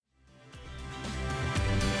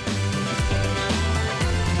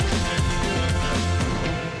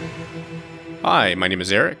Hi, my name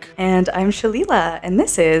is Eric. And I'm Shalila, and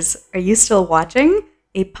this is Are You Still Watching?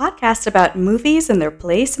 A podcast about movies and their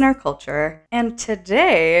place in our culture. And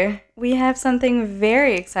today, we have something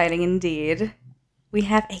very exciting indeed. We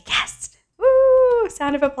have a guest. Woo!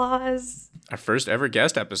 Sound of applause. Our first ever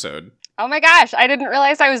guest episode. Oh my gosh, I didn't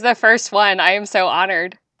realize I was the first one. I am so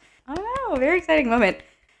honored. Oh no, very exciting moment.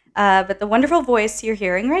 But the wonderful voice you're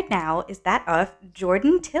hearing right now is that of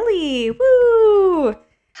Geordan Tilley. Woo!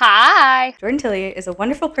 Hi. Geordan Tilley is a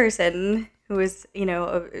wonderful person who is,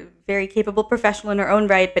 a very capable professional in her own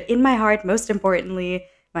right, but in my heart, most importantly,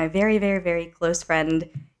 my very, very, very close friend.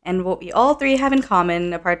 And what we all three have in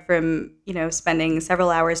common, apart from, spending several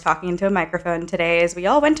hours talking into a microphone today, is we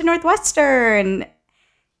all went to Northwestern.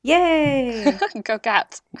 Yay! Go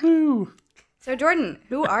Cats. Woo! So, Jordan,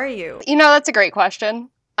 who are you? That's a great question.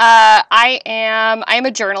 I am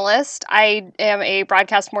a journalist. I am a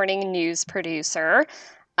broadcast morning news producer.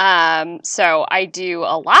 So I do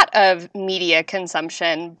a lot of media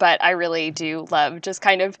consumption, but I really do love just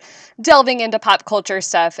kind of delving into pop culture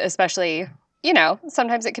stuff, especially,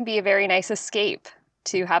 sometimes it can be a very nice escape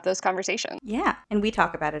to have those conversations. Yeah, and we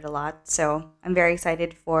talk about it a lot, so I'm very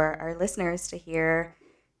excited for our listeners to hear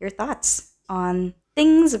your thoughts on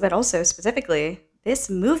things, but also specifically this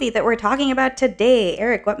movie that we're talking about today.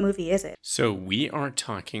 Eric, what movie is it? So we are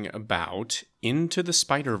talking about Into the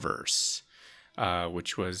Spider-Verse,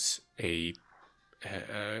 which was I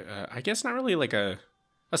guess not really like a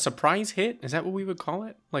surprise hit. Is that what we would call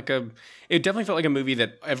it? It definitely felt like a movie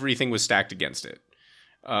that everything was stacked against it,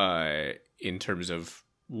 in terms of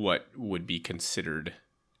what would be considered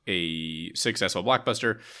a successful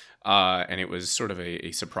blockbuster. And it was sort of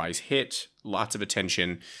a surprise hit, lots of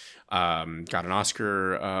attention, got an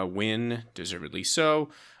Oscar win, deservedly so.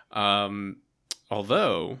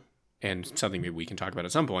 Although, and something maybe we can talk about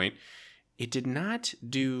at some point, it did not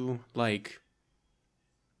do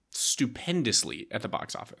stupendously at the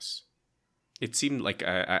box office. It seemed like,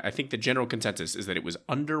 I think the general consensus is that it was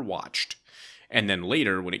underwatched. And then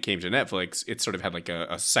later, when it came to Netflix, it sort of had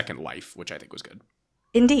a second life, which I think was good.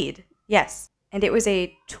 Indeed, yes. And it was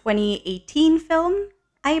a 2018 film,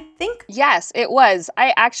 I think? Yes, it was.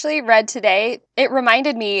 I actually read today, it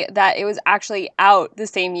reminded me that it was actually out the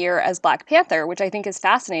same year as Black Panther, which I think is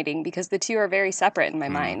fascinating because the two are very separate in my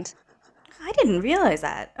mind. I didn't realize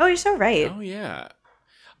that. Oh, you're so right. Oh, yeah.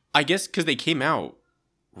 I guess because they came out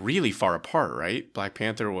really far apart, right? Black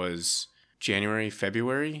Panther was January,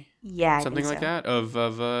 February? Yeah, something like that of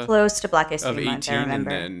close to Black History of 18, Month, I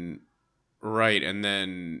remember. And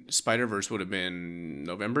then Spider-Verse would have been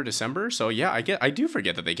November, December. So yeah, I do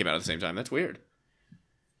forget that they came out at the same time. That's weird.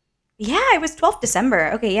 Yeah, it was 12th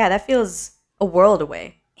December. Okay, yeah, that feels a world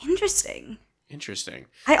away. Interesting.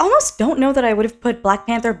 I almost don't know that I would have put Black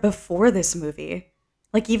Panther before this movie,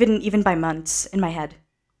 even by months in my head.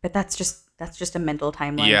 But that's just a mental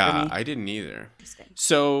timeline for me. Yeah, I didn't either.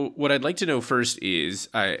 So what I'd like to know first is,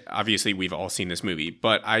 obviously we've all seen this movie,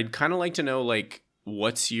 but I'd kind of like to know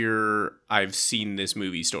what's your I've seen this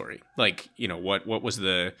movie story? What was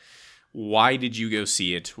why did you go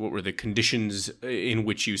see it? What were the conditions in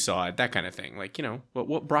which you saw it? That kind of thing.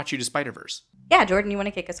 What brought you to Spider-Verse? Yeah, Jordan, you want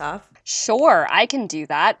to kick us off? Sure, I can do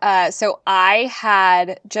that. So I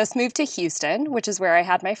had just moved to Houston, which is where I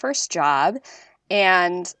had my first job.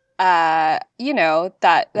 And,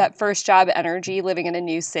 that first job energy, living in a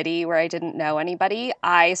new city where I didn't know anybody,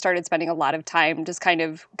 I started spending a lot of time just kind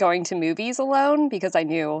of going to movies alone because I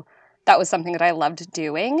knew that was something that I loved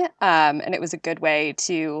doing. And it was a good way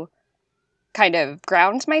to kind of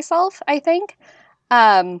ground myself, I think.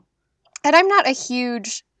 And I'm not a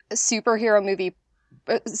huge superhero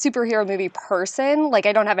movie person.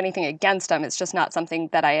 I don't have anything against them. It's just not something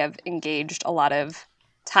that I have engaged a lot of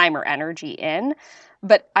time or energy in.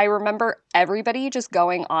 But I remember everybody just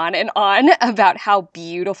going on and on about how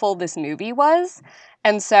beautiful this movie was.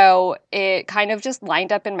 And so it kind of just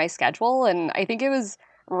lined up in my schedule. And I think it was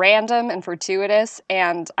random and fortuitous.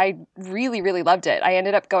 And I really, really loved it. I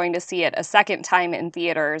ended up going to see it a second time in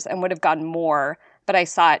theaters and would have gone more, but I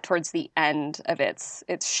saw it towards the end of its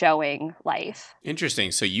showing life.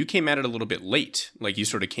 Interesting. So you came at it a little bit late. You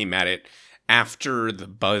sort of came at it after the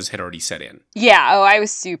buzz had already set in. Yeah. Oh, I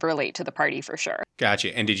was super late to the party for sure.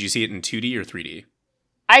 Gotcha. And did you see it in 2D or 3D?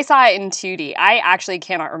 I saw it in 2D. I actually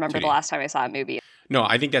cannot remember 2D. The last time I saw a movie. No,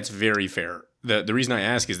 I think that's very fair. The reason I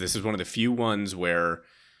ask is this is one of the few ones where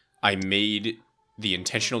I made the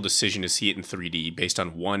intentional decision to see it in 3D based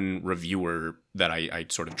on one reviewer that I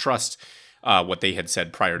sort of trust, what they had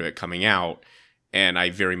said prior to it coming out. And I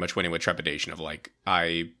very much went in with trepidation of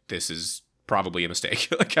this is probably a mistake.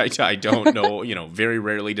 Like I don't know, very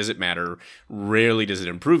rarely does it matter. Rarely does it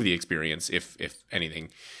improve the experience, if anything.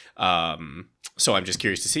 So I'm just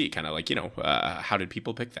curious to see kind of like, how did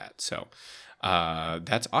people pick that? So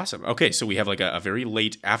that's awesome. Okay, so we have like a very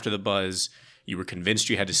late after the buzz. You were convinced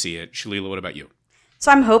you had to see it. Shalila, what about you?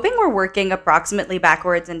 So I'm hoping we're working approximately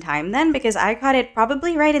backwards in time then, because I caught it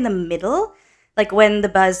probably right in the middle, like when the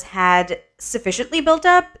buzz had sufficiently built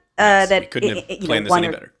up that we couldn't have planned this any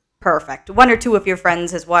better. Perfect. One or two of your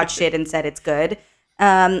friends has watched it and said it's good.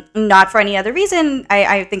 Not for any other reason.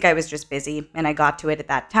 I think I was just busy and I got to it at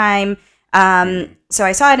that time. So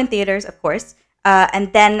I saw it in theaters, of course.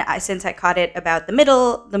 And then since I caught it about the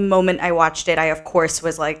middle, the moment I watched it, I of course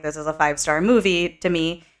was like, this is a 5-star movie to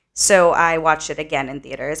me. So I watched it again in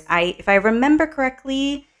theaters. If I remember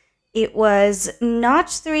correctly, it was not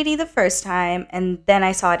 3D the first time, and then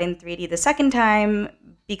I saw it in 3D the second time,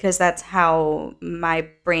 because that's how my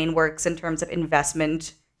brain works in terms of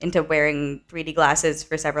investment into wearing 3D glasses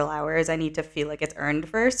for several hours. I need to feel like it's earned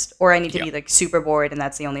first, or I need to be like super bored, and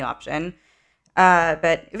that's the only option.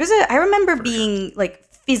 But it was I remember being like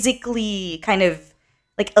physically kind of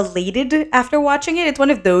like elated after watching it. It's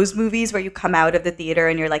one of those movies where you come out of the theater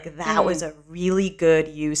and you're like, that was a really good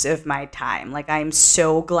use of my time. Like, I'm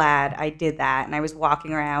so glad I did that. And I was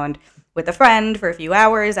walking around with a friend for a few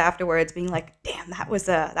hours afterwards being like, damn, that was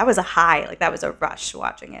a high. Like, that was a rush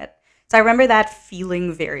watching it. So I remember that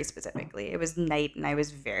feeling very specifically. It was night and I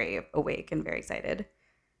was very awake and very excited.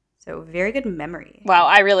 So very good memory. Wow,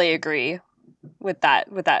 I really agree with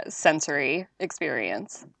that sensory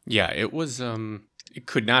experience. Yeah, it was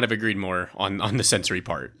could not have agreed more on the sensory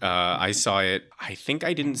part. I saw it. I think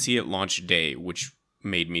I didn't see it launch day, which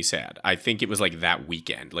made me sad. I think it was like that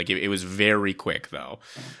weekend. Like it was very quick though.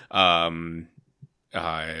 After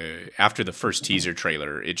the first teaser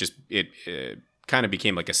trailer, it kind of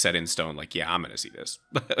became like a set in stone. Like, yeah, I'm gonna see this.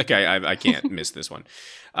 Like I can't miss this one.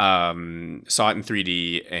 Saw it in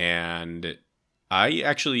 3D, and I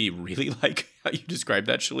actually really like how you described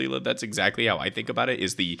that, Shalila. That's exactly how I think about it,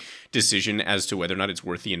 is the decision as to whether or not it's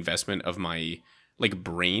worth the investment of my like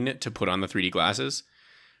brain to put on the 3D glasses.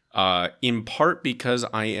 In part because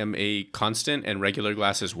I am a constant and regular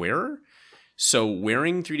glasses wearer. So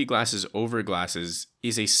wearing 3D glasses over glasses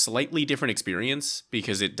is a slightly different experience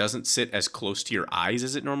because it doesn't sit as close to your eyes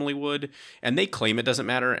as it normally would. And they claim it doesn't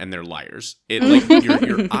matter, and they're liars. It like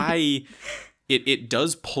your eye... It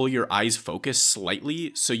does pull your eyes focus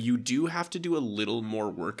slightly, so you do have to do a little more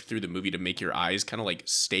work through the movie to make your eyes kind of like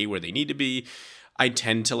stay where they need to be. I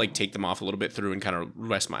tend to like take them off a little bit through and kind of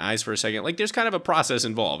rest my eyes for a second. Like there's kind of a process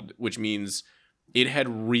involved, which means it had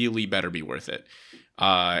really better be worth it.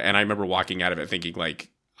 And I remember walking out of it thinking like,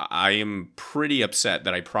 I am pretty upset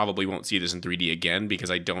that I probably won't see this in 3D again because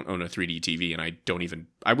I don't own a 3D TV and I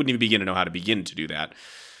wouldn't even begin to know how to begin to do that.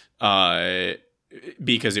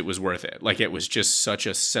 Because it was worth it. Like it was just such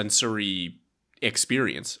a sensory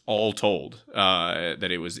experience, all told,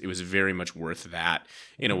 that it was very much worth that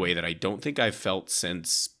in a way that I don't think I've felt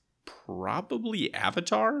since probably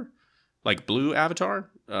Avatar, like Blue Avatar.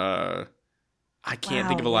 I can't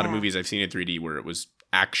think of a lot of movies I've seen in 3D where it was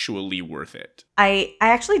actually worth it. I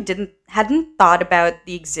actually hadn't thought about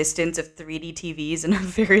the existence of 3D TVs in a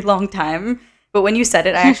very long time. But when you said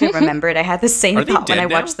it, I actually remembered. I had the same thought when I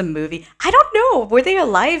watched the movie. I don't know. Were they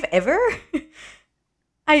alive ever?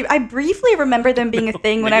 I briefly remember them being a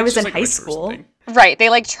thing when I was in high school. Right. They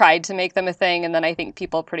like tried to make them a thing, and then I think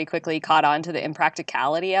people pretty quickly caught on to the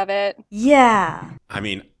impracticality of it. Yeah. I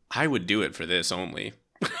mean, I would do it for this only.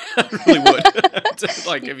 I really would.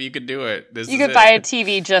 Like, if you could do it, you could buy a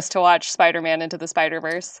TV just to watch Spider-Man Into the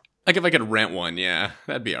Spider-Verse. Like if I could rent one, yeah,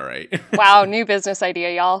 that'd be all right. Wow, new business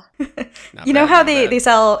idea, y'all. You know how they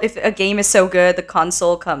sell, if a game is so good, the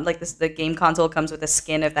console the game console comes with a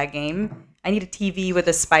skin of that game. I need a TV with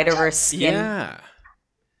a Spider-Verse skin. Yeah.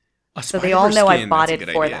 So they all know I bought it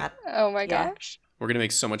for that. Oh my gosh. We're going to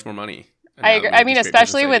make so much more money. I agree. I mean,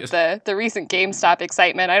 especially with the recent GameStop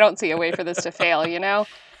excitement, I don't see a way for this to fail, you know?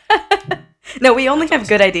 No, we only have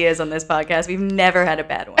good ideas on this podcast. We've never had a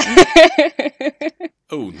bad one.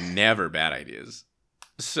 Oh, never bad ideas.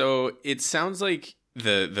 So it sounds like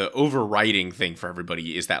the overriding thing for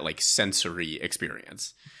everybody is that like sensory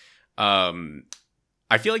experience.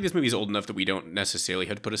 I feel like this movie is old enough that we don't necessarily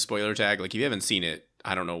have to put a spoiler tag. Like if you haven't seen it,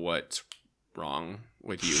 I don't know what's wrong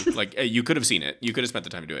with you. Like you could have seen it. You could have spent the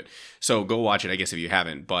time to do it. So go watch it, I guess, if you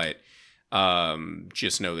haven't. But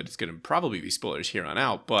just know that it's going to probably be spoilers here on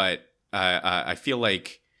out. But I feel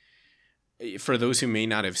like for those who may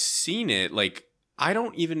not have seen it, like I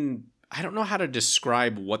don't know how to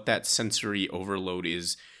describe what that sensory overload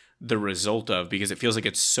is the result of, because it feels like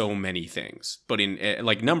it's so many things. But in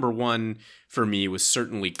like number one for me was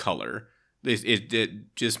certainly color.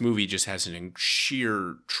 This movie just has an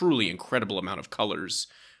sheer, truly incredible amount of colors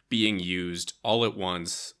being used all at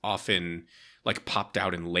once, often like popped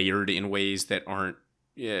out and layered in ways that aren't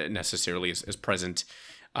necessarily as present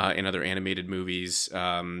in other animated movies.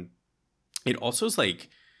 It also is like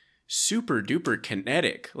super duper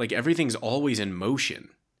kinetic. Like everything's always in motion.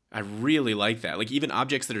 I really like that. Like even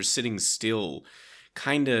objects that are sitting still,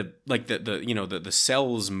 kind of like the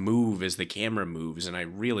cells move as the camera moves, and I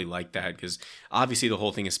really like that because obviously the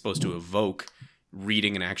whole thing is supposed to evoke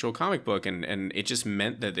reading an actual comic book, and it just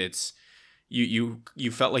meant that it's you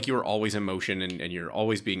felt like you were always in motion, and you're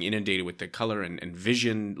always being inundated with the color and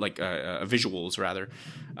vision, like visuals rather.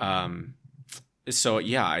 So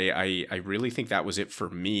yeah, I really think that was it for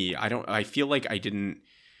me. I feel like I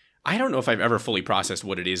don't know if I've ever fully processed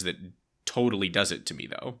what it is that totally does it to me,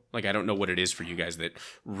 though. Like, I don't know what it is for you guys that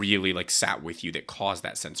really, like, sat with you that caused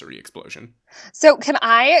that sensory explosion. So can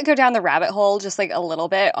I go down the rabbit hole just like a little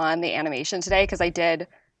bit on the animation today? Because I did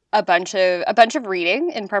a bunch of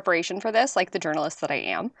reading in preparation for this, like the journalist that I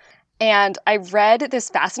am. And I read this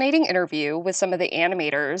fascinating interview with some of the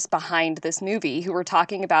animators behind this movie who were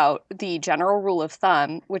talking about the general rule of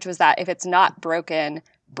thumb, which was that if it's not broken,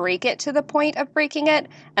 break it to the point of breaking it,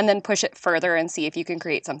 and then push it further and see if you can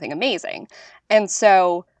create something amazing. And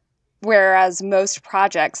so, whereas most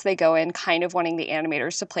projects, they go in kind of wanting the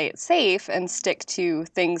animators to play it safe and stick to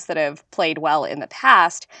things that have played well in the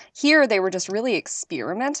past, here they were just really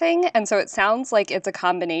experimenting. And so it sounds like it's a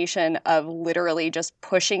combination of literally just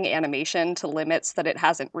pushing animation to limits that it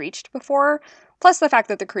hasn't reached before, plus the fact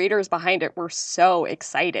that the creators behind it were so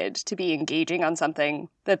excited to be engaging on something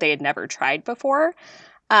that they had never tried before.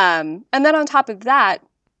 And then on top of that,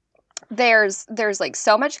 there's like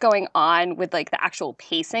so much going on with like the actual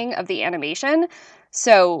pacing of the animation.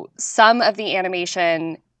 So some of the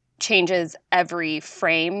animation changes every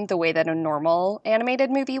frame the way that a normal animated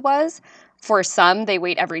movie was. For some, they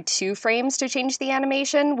wait every 2 frames to change the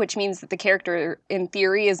animation, which means that the character in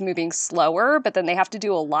theory is moving slower, but then they have to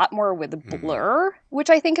do a lot more with blur, which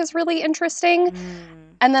I think is really interesting.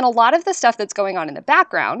 And then a lot of the stuff that's going on in the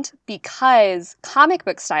background, because comic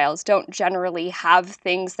book styles don't generally have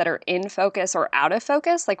things that are in focus or out of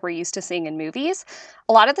focus like we're used to seeing in movies,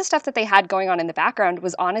 a lot of the stuff that they had going on in the background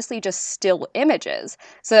was honestly just still images,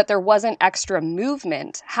 so that there wasn't extra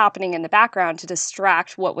movement happening in the background to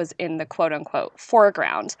distract what was in the quote-unquote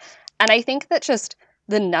foreground. And I think that just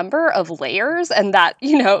the number of layers and that,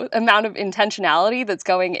 amount of intentionality that's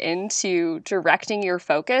going into directing your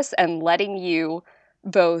focus and letting you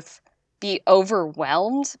both be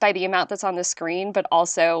overwhelmed by the amount that's on the screen, but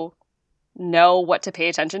also know what to pay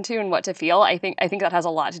attention to and what to feel. I think that has a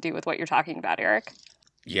lot to do with what you're talking about, Eric.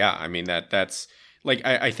 Yeah, I mean that's like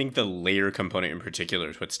I think the layer component in particular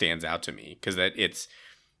is what stands out to me, because that it's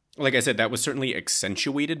like I said, that was certainly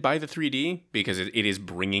accentuated by the 3D because it is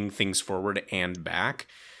bringing things forward and back,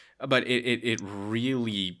 but it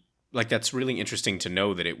really, like, that's really interesting to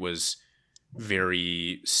know that it was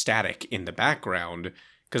very static in the background,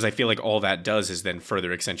 because I feel like all that does is then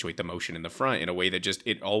further accentuate the motion in the front in a way that just,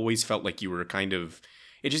 it always felt like you were kind of,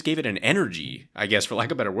 it just gave it an energy, I guess, for lack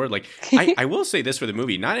of a better word. Like, I will say this for the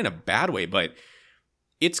movie, not in a bad way, but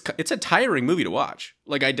it's a tiring movie to watch.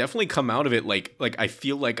 Like, I definitely come out of it like I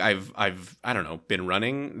feel like I've I don't know, been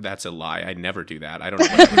running. That's a lie. I never do that. I don't know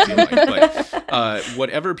what it would feel like, but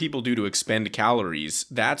whatever people do to expend calories,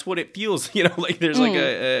 that's what it feels. Like there's like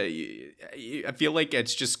I feel like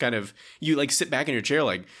it's just kind of, you like sit back in your chair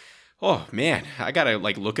like, oh man, I gotta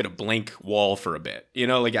like look at a blank wall for a bit.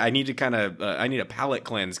 Like I need to kind of I need a palate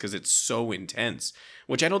cleanse because it's so intense.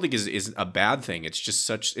 Which I don't think is a bad thing. It's just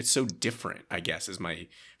it's so different, I guess, is my,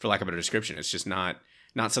 for lack of a better description. It's just not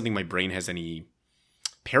something my brain has any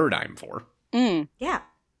paradigm for. Yeah.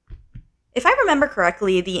 If I remember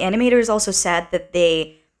correctly, the animators also said that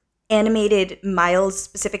they animated Miles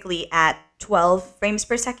specifically at 12 frames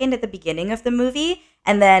per second at the beginning of the movie,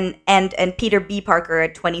 and then and Peter B. Parker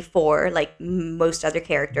at 24, like most other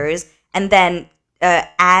characters, and then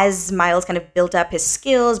as Miles kind of built up his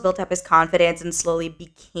skills, built up his confidence, and slowly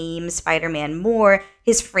became Spider-Man more,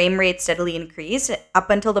 his frame rate steadily increased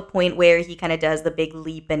up until the point where he kind of does the big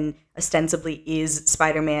leap and ostensibly is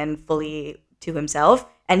Spider-Man fully to himself,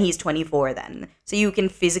 and he's 24 then. So you can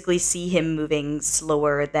physically see him moving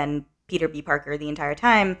slower than Peter B. Parker the entire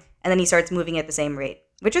time, and then he starts moving at the same rate,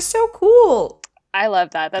 which is so cool. I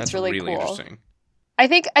love that. That's really cool. Interesting. I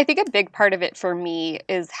think a big part of it for me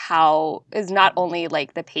is not only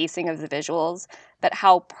like the pacing of the visuals, but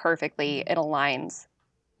how perfectly it aligns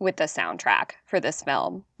with the soundtrack for this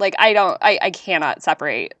film. Like, I cannot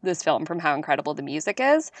separate this film from how incredible the music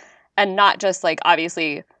is. And not just, like,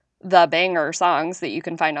 obviously the banger songs that you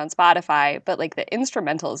can find on Spotify, but, like, the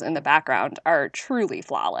instrumentals in the background are truly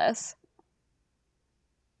flawless.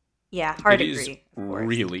 Yeah, hard It agree. is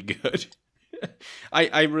really good.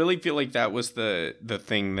 I really feel like that was the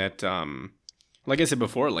thing that, like I said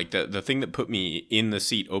before, like the thing that put me in the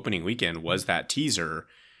seat opening weekend was that teaser,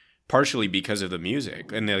 partially because of the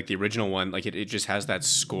music. And like the original one, like it just has that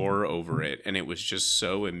score over it, and it was just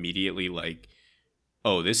so immediately like,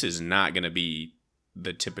 oh, this is not going to be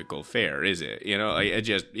the typical fare, is it? You know, I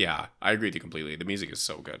agree with you completely. The music is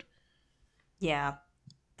so good. Yeah.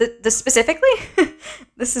 The specifically,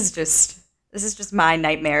 this is just my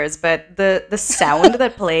nightmares, but the sound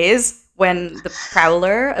that plays when the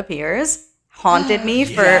Prowler appears haunted me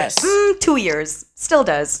for 2 years. Still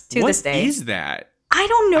does to this day. What is that? I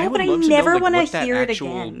don't know, but I never want to hear it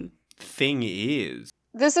actual again. Thing is.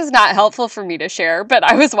 This is not helpful for me to share, but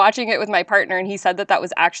I was watching it with my partner and he said that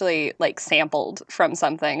was actually like sampled from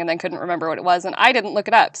something and then couldn't remember what it was, and I didn't look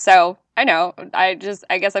it up. So I know. I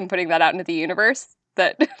guess I'm putting that out into the universe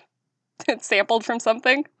that it's sampled from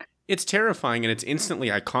something. It's terrifying, and it's instantly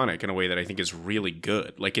iconic in a way that I think is really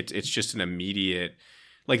good. Like it's just an immediate,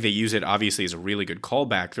 like they use it obviously as a really good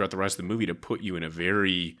callback throughout the rest of the movie to put you in a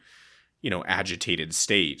very, agitated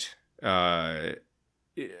state. What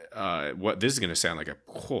this is going to sound like a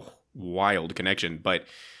wild connection, but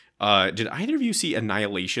did either of you see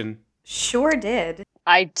Annihilation? Sure did.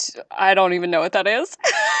 I don't even know what that is.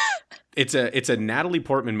 It's a Natalie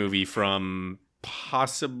Portman movie from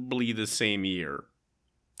possibly the same year,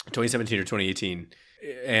 2017 or 2018,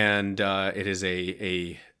 and it is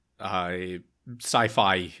a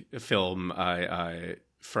sci-fi film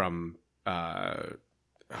from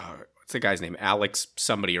what's the guy's name? Alex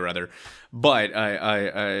somebody or other, but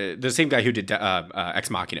the same guy who did Ex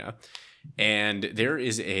Machina, and there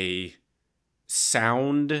is a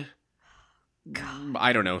sound.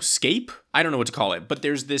 I don't know, scape? I don't know what to call it, but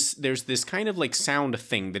there's this kind of like sound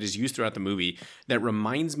thing that is used throughout the movie that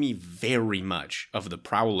reminds me very much of the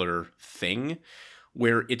Prowler thing,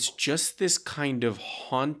 where it's just this kind of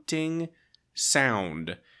haunting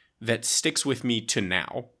sound that sticks with me to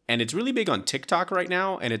now. And it's really big on TikTok right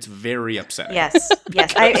now, and it's very upsetting. Yes.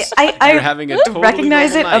 I You're having a totally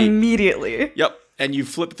recognize it night. Immediately. Yep. And you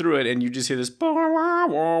flip through it and you just hear this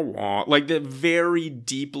like the very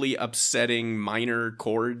deeply upsetting minor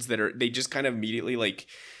chords they just kind of immediately, like,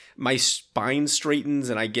 my spine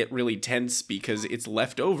straightens and I get really tense because it's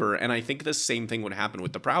left over. And I think the same thing would happen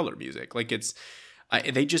with the Prowler music. Like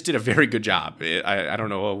they just did a very good job. I don't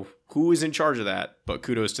know who is in charge of that, but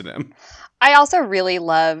kudos to them. I also really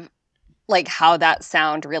love like how that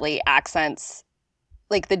sound really accents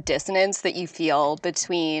like the dissonance that you feel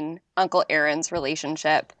between Uncle Aaron's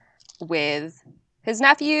relationship with his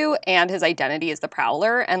nephew and his identity as the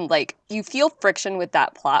Prowler. And like you feel friction with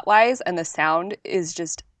that plot wise, and the sound is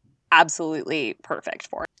just absolutely perfect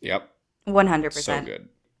for it. Yep. 100%. So good.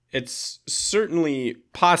 It's certainly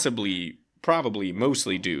probably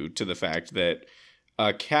mostly due to the fact that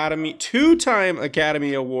two-time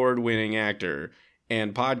Academy Award winning actor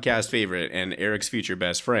and podcast favorite and Eric's future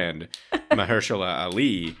best friend, Mahershala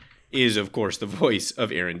Ali, is, of course, the voice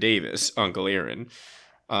of Aaron Davis, Uncle Aaron.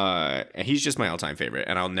 And he's just my all-time favorite,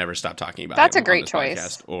 and I'll never stop talking about him. That's a great on this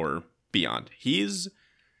choice. podcast or beyond. He's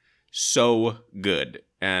so good,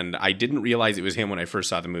 and I didn't realize it was him when I first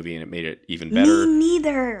saw the movie, and it made it even better. Me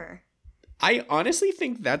neither. I honestly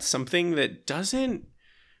think that's something that doesn't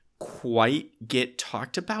quite get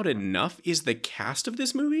talked about enough is the cast of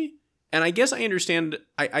this movie. And I guess I understand,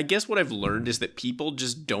 I guess what I've learned is that people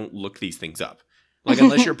just don't look these things up. Like,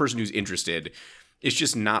 unless you're a person who's interested, it's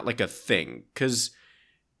just not like a thing. Because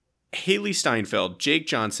Haley Steinfeld, Jake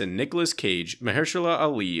Johnson, Nicolas Cage, Mahershala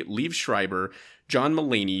Ali, Liev Schreiber, John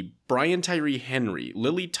Mulaney, Brian Tyree Henry,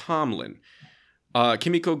 Lily Tomlin,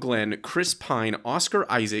 Kimiko Glenn, Chris Pine, Oscar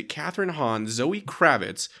Isaac, Catherine Hahn, Zoe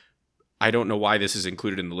Kravitz. I don't know why this is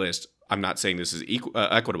included in the list. I'm not saying this is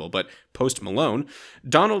equitable, but Post Malone,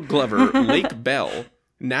 Donald Glover, Lake Bell,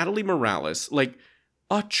 Natalie Morales, like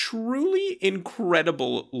a truly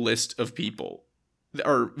incredible list of people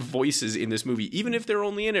or voices in this movie, even if they're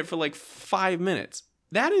only in it for like 5 minutes.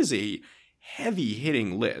 That is a heavy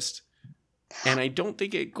hitting list. And I don't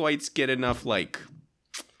think it quite gets enough, like,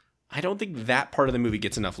 I don't think that part of the movie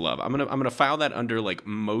gets enough love. I'm gonna file that under like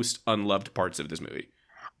most unloved parts of this movie.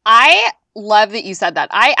 I love that you said that.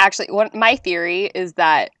 My theory is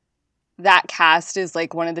that that cast is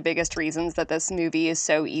like one of the biggest reasons that this movie is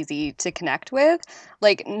so easy to connect with.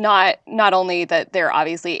 Like not only that they're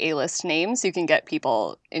obviously A-list names, you can get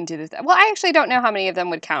people into this. Well, I actually don't know how many of them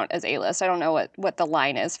would count as A-list. I don't know what the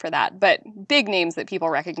line is for that, but big names that people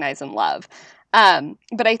recognize and love.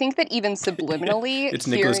 But I think that even subliminally, it's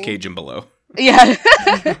Nicolas Cage and below. Yeah.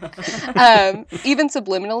 Even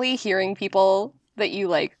subliminally hearing people that you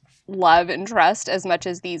like love and trust as much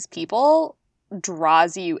as these people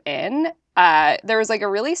draws you in. There was like a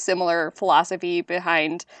really similar philosophy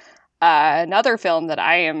behind another film that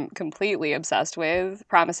I am completely obsessed with,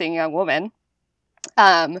 Promising Young Woman.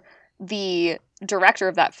 The director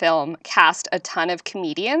of that film cast a ton of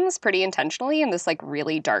comedians pretty intentionally in this like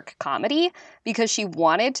really dark comedy because she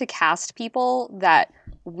wanted to cast people that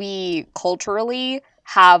we culturally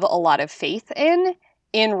have a lot of faith in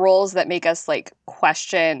roles that make us like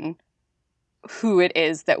question who it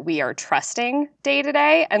is that we are trusting day to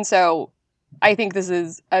day. And so I think this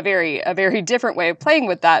is a very different way of playing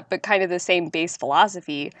with that, but kind of the same base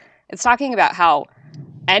philosophy. It's talking about how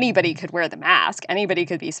anybody could wear the mask, anybody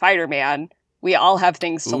could be Spider-Man. We all have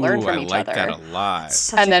things to learn from each other. I like that a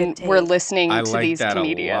lot. And then we're listening to like these that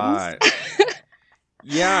comedians. A lot.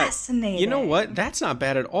 Yeah, Fascinating. you know what? That's not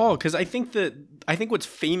bad at all. Because I think what's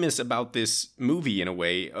famous about this movie, in a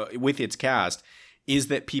way, with its cast, is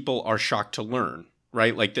that people are shocked to learn,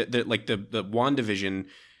 right? Like the WandaVision,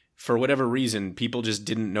 for whatever reason, people just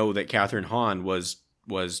didn't know that Catherine Hahn was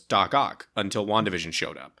Doc Ock until WandaVision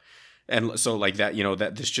showed up, and so like that,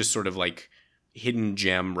 that this just sort of like hidden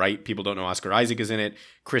gem, right? People don't know Oscar Isaac is in it.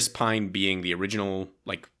 Chris Pine being the original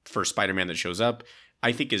like first Spider-Man that shows up,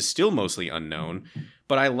 I think is still mostly unknown.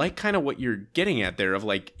 But I like kind of what you're getting at there of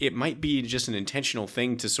like, it might be just an intentional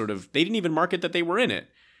thing to sort of, they didn't even market that they were in it.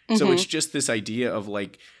 Mm-hmm. So it's just this idea of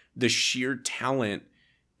like the sheer talent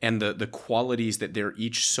and the qualities that they're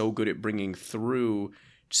each so good at bringing through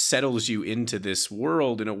settles you into this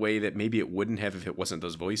world in a way that maybe it wouldn't have if it wasn't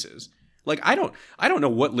those voices. Like, I don't know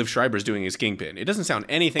what Liv Schreiber's doing as Kingpin. It doesn't sound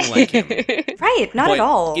anything like him. Right, not at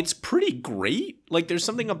all. It's pretty great. Like, there's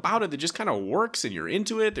something about it that just kind of works and you're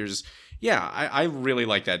into it. I really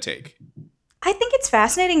like that take. I think it's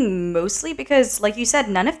fascinating mostly because, like you said,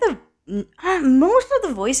 most of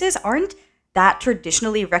the voices aren't that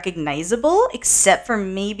traditionally recognizable, except for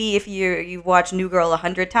maybe if you watch New Girl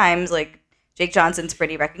 100 times, like Jake Johnson's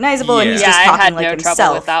pretty recognizable and he's just talking like himself.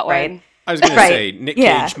 Trouble with that right? one. I was going to say Nick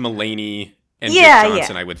Cage, Mulaney, and Jake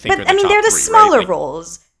Johnson, I would think are the top three, they're the smaller right?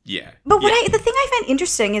 roles. Yeah. But the thing I find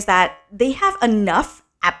interesting is that they have enough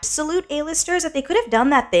absolute A-listers that they could have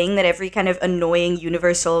done that thing that every kind of annoying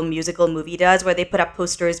Universal musical movie does, where they put up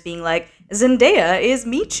posters being like, Zendaya is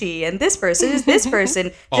Michi, and this person is this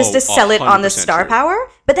person, just to sell it on the star power.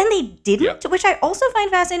 But then they didn't, which I also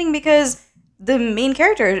find fascinating because the main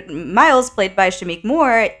character, Miles, played by Shameik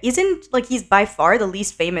Moore, isn't, like, he's by far the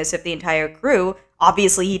least famous of the entire crew.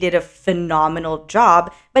 Obviously, he did a phenomenal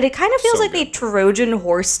job, but it kind of feels like they Trojan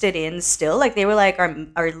horsed it in still. Like, they were like,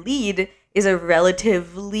 our lead is a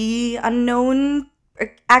relatively unknown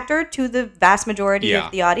actor to the vast majority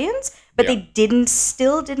of the audience, but they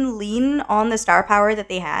still didn't lean on the star power that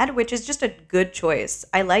they had, which is just a good choice.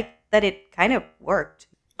 I like that it kind of worked.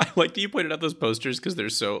 I like that you pointed out those posters because they're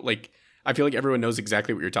so, like, I feel like everyone knows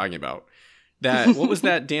exactly what you're talking about. That, what was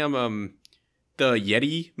that damn, the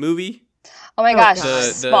Yeti movie? Oh my gosh,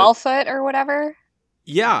 Smallfoot or whatever?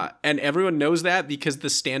 Yeah, and everyone knows that because the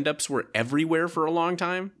stand-ups were everywhere for a long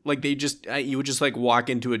time. Like, you would just, like, walk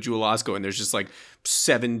into a Jewel Osco and there's just, like,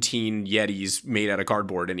 17 Yetis made out of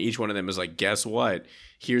cardboard, and each one of them is like, guess what?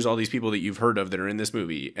 Here's all these people that you've heard of that are in this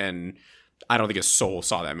movie, and I don't think a soul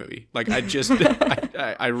saw that movie. Like, I just,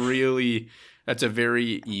 I really, that's a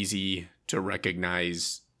very easy to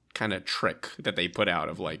recognize kind of trick that they put out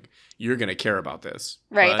of, like, you're going to care about this.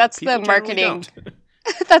 Right, that's the marketing.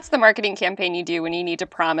 That's the marketing campaign you do when you need to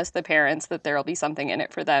promise the parents that there will be something in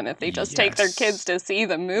it for them if they just take their kids to see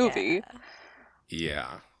the movie. Yeah.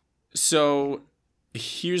 So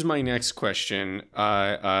here's my next question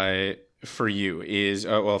for you is,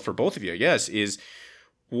 for both of you, I guess, is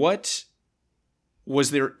was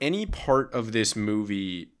there any part of this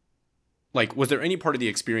movie, like, was there any part of the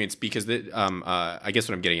experience, because I guess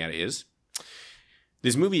what I'm getting at is,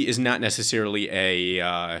 this movie is not necessarily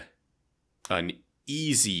an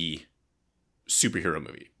easy superhero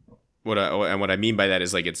movie. What I mean by that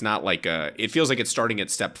is, like, it's not like it feels like it's starting at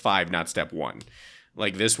step 5, not step 1.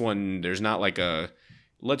 Like, this one, there's not like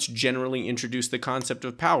let's generally introduce the concept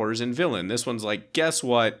of powers and villain. This one's like, guess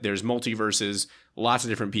what? There's multiverses, lots of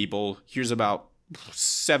different people. Here's about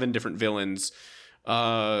 7 different villains,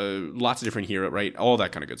 lots of different heroes, right? All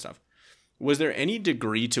that kind of good stuff. was there any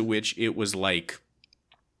degree to which it was like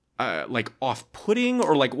off-putting,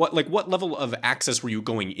 or what level of access were you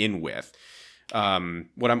going in with?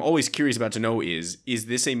 What I'm always curious about to know is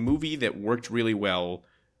this a movie that worked really well?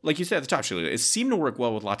 Like you said at the top, Sheila, it seemed to work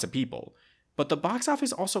well with lots of people, but the box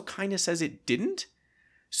office also kind of says it didn't.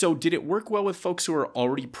 So did it work well with folks who are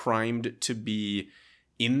already primed to be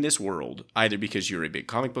in this world, either because you're a big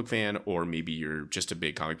comic book fan, or maybe you're just a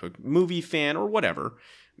big comic book movie fan, or whatever?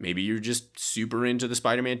 Maybe you're just super into the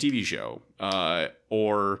Spider-Man TV show,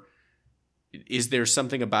 or is there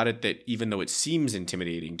something about it that, even though it seems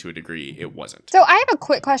intimidating to a degree, it wasn't? So I have a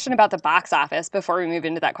quick question about the box office before we move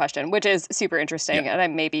into that question, which is super interesting, and I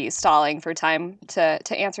may be stalling for time to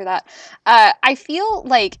answer that. I feel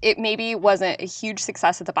like it maybe wasn't a huge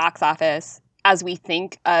success at the box office as we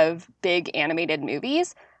think of big animated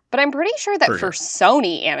movies, but I'm pretty sure that for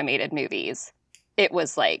Sony animated movies, it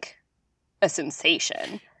was like a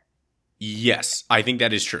sensation. Yes, I think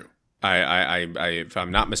that is true. I if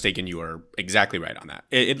I'm not mistaken, you are exactly right on that.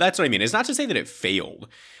 That's what I mean. It's not to say that it failed.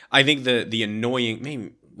 I think the annoying,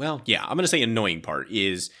 I'm going to say annoying part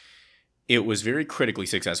is it was very critically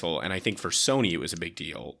successful, and I think for Sony it was a big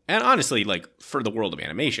deal. And honestly, like, for the world of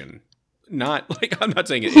animation, not like, I'm not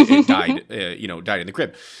saying it died, died in the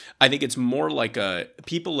crib. I think it's more like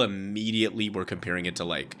people immediately were comparing it to,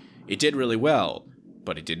 like, it did really well,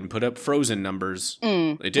 but it didn't put up Frozen numbers.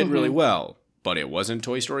 It did really well, but it wasn't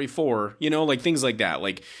Toy Story 4, like things like that.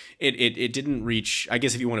 Like it didn't reach, I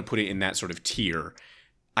guess if you want to put it in that sort of tier,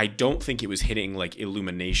 I don't think it was hitting like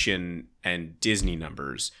Illumination and Disney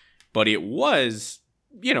numbers, but it was,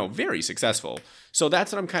 very successful. So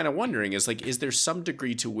that's what I'm kind of wondering is like, is there some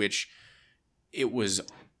degree to which it was,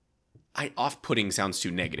 off-putting sounds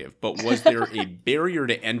too negative, but was there a barrier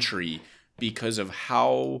to entry because of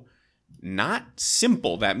how not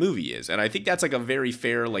simple that movie is? And I think that's like a very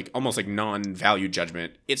fair, like almost like non-value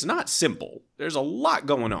judgment. It's not simple. There's a lot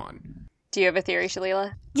going on. Do you have a theory,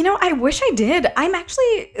 Shalila? I wish I did.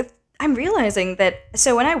 I'm realizing that,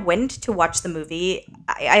 so when I went to watch the movie,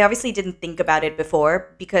 I obviously didn't think about it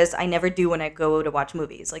before because I never do when I go to watch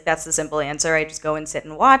movies. Like, that's the simple answer. I just go and sit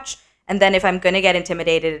and watch. And then if I'm going to get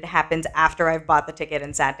intimidated, it happens after I've bought the ticket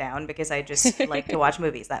and sat down because I just like to watch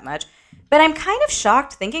movies that much. But I'm kind of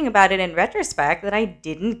shocked thinking about it in retrospect that I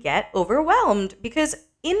didn't get overwhelmed because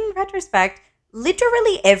in retrospect,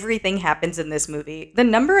 literally everything happens in this movie. The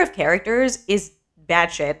number of characters is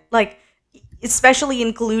bad shit. Like, especially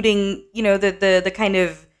including, the kind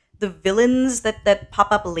of the villains that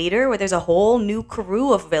pop up later, where there's a whole new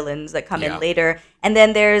crew of villains that come in later. And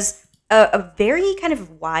then there's a very kind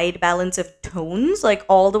of wide balance of tones, like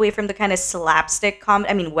all the way from the kind of slapstick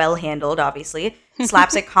comedy, well handled, obviously,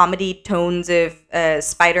 slapstick comedy tones of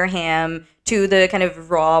Spider-Ham to the kind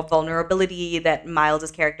of raw vulnerability that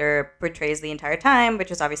Miles' character portrays the entire time,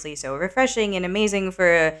 which is obviously so refreshing and amazing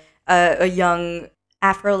for a young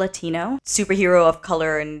Afro-Latino superhero of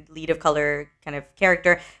color and lead of color kind of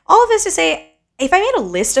character. All of this to say, if I made a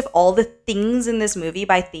list of all the things in this movie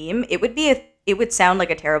by theme, it would sound like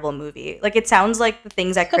a terrible movie. Like, it sounds like the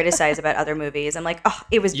things I criticize about other movies. I'm like,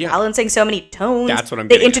 it was balancing so many tones. That's what I'm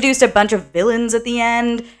They getting introduced a bunch of villains at the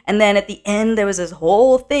end, and then at the end there was this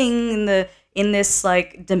whole thing in this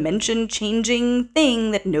like dimension changing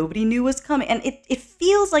thing that nobody knew was coming. And it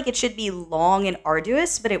feels like it should be long and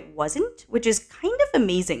arduous, but it wasn't, which is kind of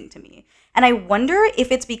amazing to me. And I wonder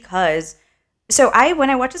if it's because, when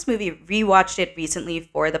I watched this movie, rewatched it recently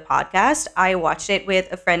for the podcast, I watched it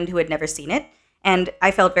with a friend who had never seen it. And I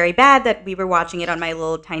felt very bad that we were watching it on my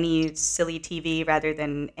little tiny silly TV rather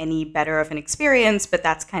than any better of an experience. But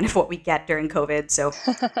that's kind of what we get during COVID. So,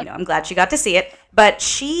 I'm glad she got to see it. But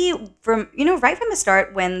she, right from the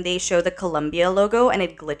start, when they show the Columbia logo and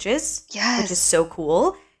it glitches, which is so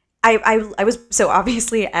cool. I was, so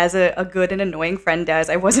obviously, as a good and annoying friend does,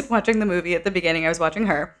 I wasn't watching the movie at the beginning. I was watching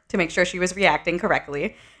her to make sure she was reacting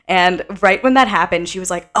correctly. And right when that happened, she was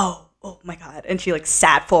like, oh my God. And she like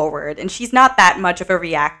sat forward, and she's not that much of a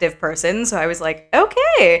reactive person. So I was like,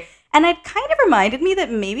 okay. And it kind of reminded me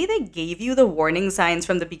that maybe they gave you the warning signs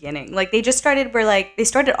from the beginning. Like, they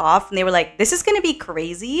started off and they were like, this is going to be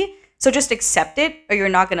crazy. So just accept it or you're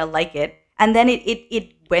not going to like it. And then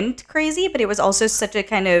it went crazy, but it was also such a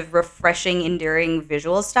kind of refreshing, enduring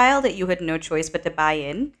visual style that you had no choice but to buy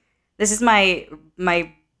in. This is my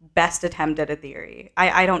best attempt at a theory.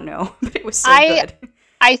 I don't know, but it was so good.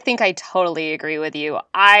 I think I totally agree with you.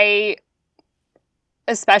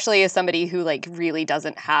 Especially as somebody who like really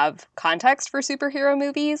doesn't have context for superhero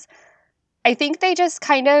movies, I think they just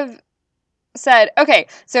kind of said, okay,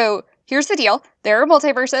 so here's the deal. There are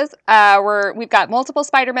multiverses. We've got multiple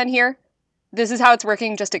Spider-Men here. This is how it's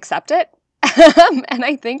working. Just accept it. And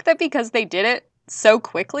I think that because they did it so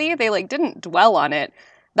quickly, they like didn't dwell on it.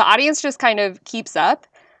 The audience just kind of keeps up.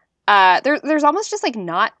 There's almost just like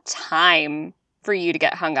not time for you to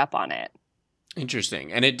get hung up on it.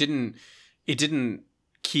 Interesting. And it didn't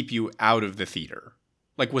keep you out of the theater.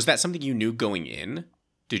 Like, was that something you knew going in?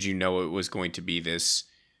 Did you know it was going to be this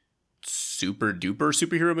super duper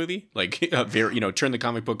superhero movie? Like, very, turn the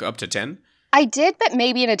comic book up to 10? I did, but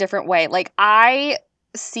maybe in a different way. Like,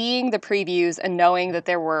 seeing the previews and knowing that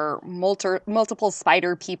there were multiple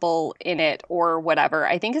spider people in it or whatever,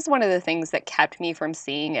 I think is one of the things that kept me from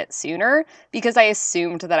seeing it sooner, because I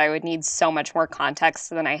assumed that I would need so much more context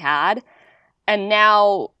than I had. And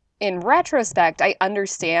now, in retrospect, I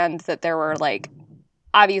understand that there were, like,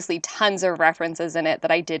 obviously tons of references in it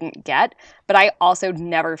that I didn't get, but I also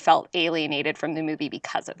never felt alienated from the movie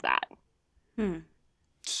because of that.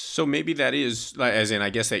 So maybe that is, as in, I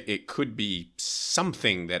guess it could be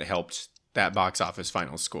something that helped that box office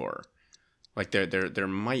final score. Like there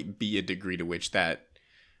might be a degree to which that,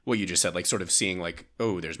 what you just said, like sort of seeing like,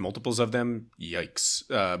 oh, there's multiples of them, yikes.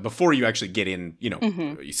 Before you actually get in,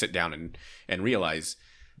 you sit down and realize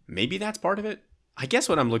maybe that's part of it. I guess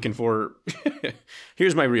what I'm looking for,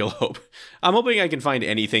 here's my real hope. I'm hoping I can find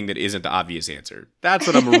anything that isn't the obvious answer. That's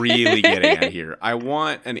what I'm really getting at here. I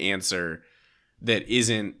want an answer that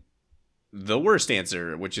isn't the worst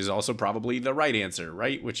answer, which is also probably the right answer,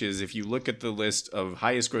 right? Which is, if you look at the list of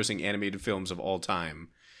highest grossing animated films of all time,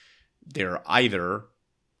 they're either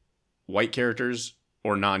white characters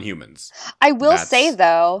or non-humans. I will say,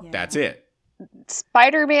 though, that's it.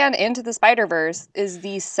 Spider-Man Into the Spider-Verse is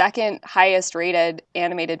the second highest rated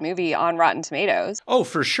animated movie on Rotten Tomatoes. Oh,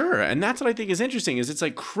 for sure. And that's what I think is interesting, is it's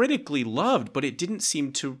like critically loved, but it didn't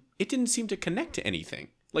seem to connect to anything.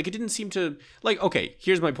 Like, it didn't seem to, like, okay,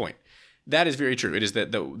 here's my point. That is very true. It is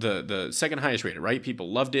that the second highest rated, right?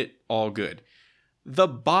 People loved it, all good. The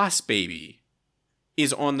Boss Baby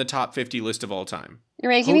is on the top 50 list of all time.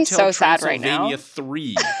 You're making me so sad right now. Transylvania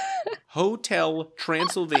 3. Hotel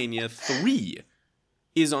Transylvania 3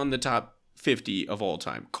 is on the top 50 of all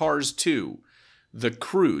time. Cars 2. The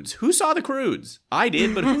Croods. Who saw The Croods? I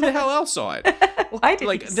did, but who the hell else saw it? Why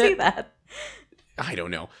did you see that? I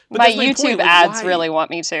don't know. But my YouTube ads really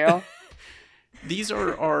want me to. These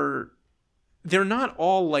are they're not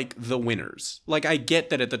all like the winners. Like, I get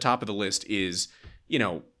that at the top of the list is,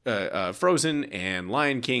 Frozen and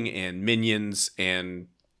Lion King and Minions and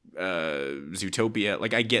Zootopia.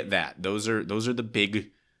 Like, I get that. Those are the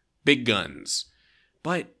big guns.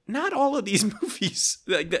 But not all of these movies,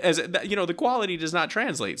 like, the quality does not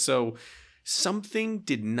translate. So something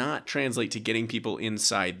did not translate to getting people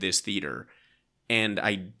inside this theater. And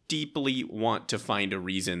I deeply want to find a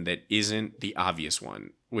reason that isn't the obvious one,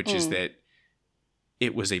 which is that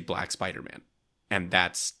it was a black Spider-Man. And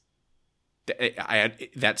that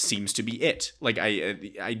seems to be it. Like,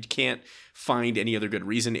 I can't find any other good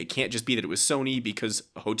reason. It can't just be that it was Sony, because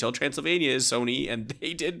Hotel Transylvania is Sony and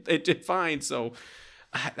it did fine. So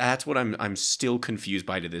that's what I'm still confused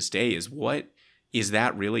by to this day, is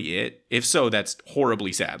that really it? If so, that's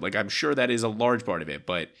horribly sad. Like, I'm sure that is a large part of it,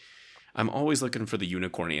 but I'm always looking for the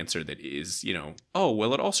unicorn answer that is, oh,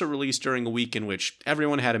 well, it also released during a week in which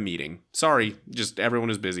everyone had a meeting. Sorry, just everyone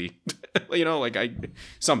is busy.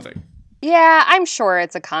 Something. Yeah, I'm sure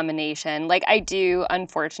it's a combination. Like, I do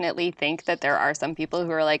unfortunately think that there are some people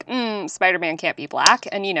who are like, Spider-Man can't be black.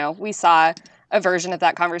 And, we saw a version of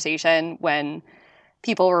that conversation when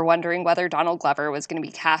people were wondering whether Donald Glover was going to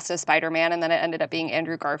be cast as Spider-Man, and then it ended up being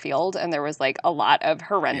Andrew Garfield, and there was like a lot of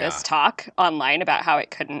horrendous talk online about how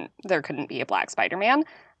there couldn't be a black Spider-Man.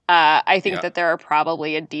 I think that there are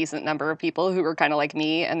probably a decent number of people who were kind of like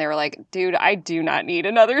me, and they were like, dude, I do not need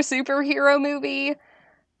another superhero movie.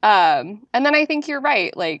 And then I think you're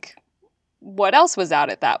right. Like, what else was out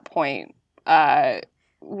at that point?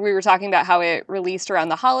 We were talking about how it released around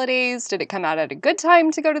the holidays. Did it come out at a good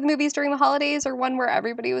time to go to the movies during the holidays, or one where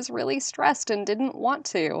everybody was really stressed and didn't want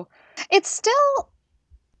to? It's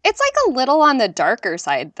like a little on the darker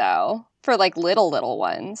side, though, for like little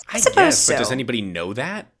ones. I suppose so. But does anybody know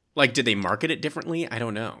that? Like, did they market it differently? I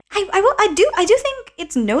don't know. I do think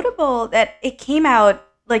it's notable that it came out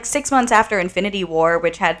like 6 months after Infinity War,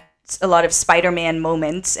 which had a lot of Spider-Man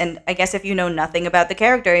moments, and I guess if you know nothing about the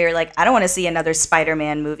character, you're like, I don't want to see another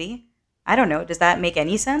Spider-Man movie. I don't know. Does that make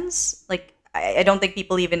any sense? Like, I don't think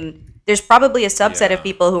people even... There's probably a subset of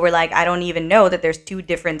people who were like, I don't even know that there's two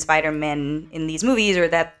different Spider-Men in these movies, or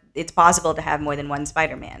that it's possible to have more than one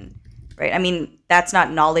Spider-Man, right? I mean, that's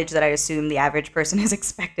not knowledge that I assume the average person is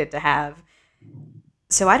expected to have.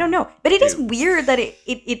 So I don't know. But it is weird that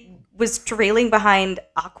it was trailing behind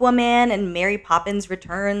Aquaman and Mary Poppins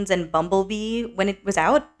Returns and Bumblebee when it was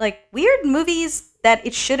out. Like, weird movies that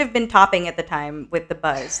it should have been topping at the time with the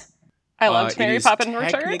buzz. I loved It Mary is Poppins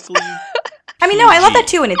Returns. technically I mean, no, I love that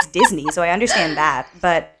PG. too, and it's Disney, so I understand that.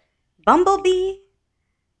 But Bumblebee,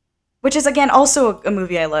 which is, again, also a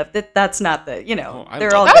movie I love. That's not the, Oh, I they're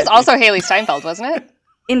love all That good. was also Haley Steinfeld, wasn't it?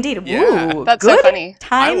 Indeed. Yeah. Woo, That's so good funny.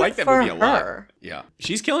 time I like that for movie a lot. her. Yeah,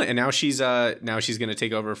 she's killing it, and now she's gonna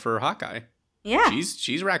take over for Hawkeye. Yeah.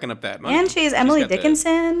 She's racking up that money. And she's Emily got the-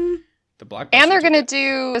 Dickinson. The blockbuster. And they're going to ticket.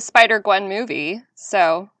 do a Spider-Gwen movie,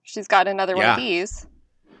 so she's got another one Yeah. of these.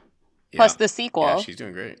 Yeah. Plus the sequel. Yeah, she's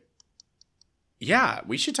doing great. Yeah,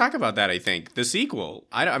 we should talk about that. I think the sequel.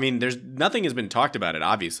 I mean, there's nothing has been talked about it.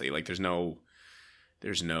 Obviously, like there's no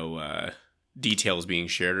details being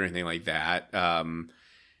shared or anything like that.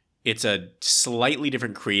 It's a slightly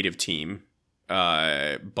different creative team,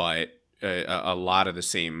 but a lot of the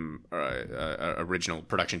same original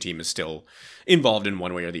production team is still involved in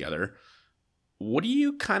one way or the other. What do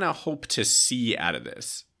you kind of hope to see out of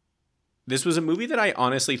this? This was a movie that I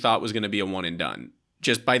honestly thought was going to be a one and done.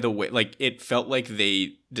 Just by the way, like it felt like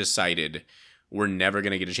they decided we're never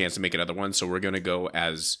going to get a chance to make another one, so we're going to go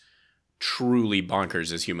as truly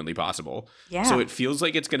bonkers as humanly possible. Yeah. So it feels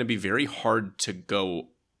like it's going to be very hard to go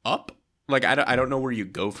up. Like I don't know where you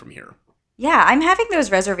go from here. Yeah, I'm having those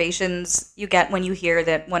reservations you get when you hear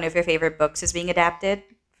that one of your favorite books is being adapted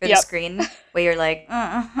for the Yep. screen, where you're like,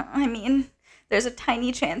 I mean, there's a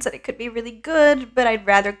tiny chance that it could be really good, but I'd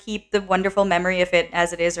rather keep the wonderful memory of it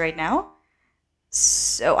as it is right now.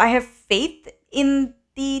 So I have faith in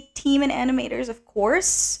the team and animators, of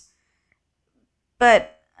course,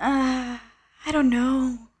 but I don't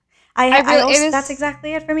know. That's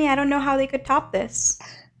exactly it for me. I don't know how they could top this.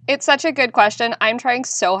 It's such a good question. I'm trying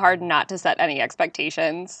so hard not to set any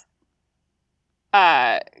expectations.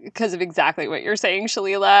 Because of exactly what you're saying,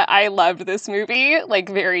 Shalila. I loved this movie, like,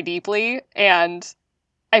 very deeply. And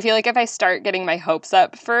I feel like if I start getting my hopes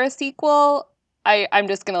up for a sequel, I'm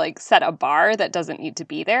just going to, like, set a bar that doesn't need to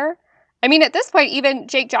be there. I mean, at this point, even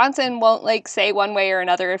Jake Johnson won't, like, say one way or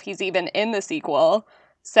another if he's even in the sequel.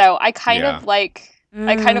 So I kind of like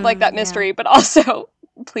that mystery, but also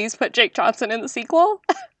please put Jake Johnson in the sequel.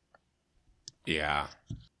 Yeah.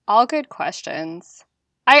 All good questions.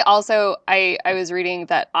 I was reading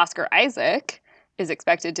that Oscar Isaac is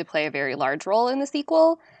expected to play a very large role in the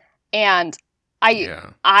sequel, and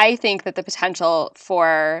I think that the potential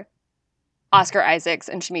for Oscar Isaac's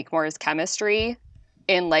and Shameik Moore's chemistry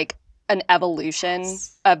in like an evolution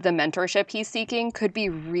of the mentorship he's seeking could be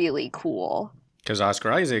really cool. Because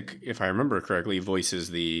Oscar Isaac, if I remember correctly,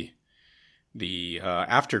 voices the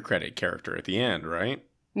after credit character at the end, right?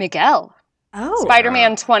 Miguel. Oh.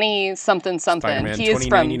 Spider-Man 20-something. Spider-Man He is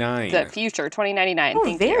from 2099. the future, 2099. Oh,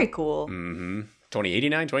 Thank very you. cool. Mm-hmm.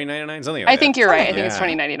 2089, 2099, something like that. I think you're right. I think Yeah. it's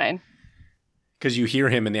 2099. Because you hear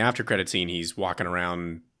him in the after credit scene, he's walking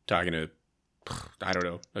around talking to, I don't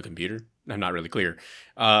know, a computer? I'm not really clear.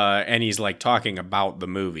 And he's like talking about the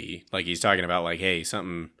movie. Like he's talking about like, hey,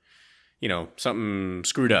 something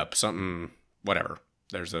screwed up, something, whatever.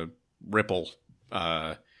 There's a ripple.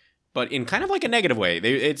 But in kind of like a negative way.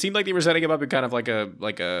 It seemed like they were setting him up in kind of like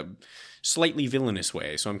a slightly villainous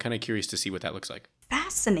way. So I'm kind of curious to see what that looks like.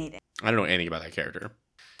 Fascinating. I don't know anything about that character.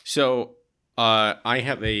 So I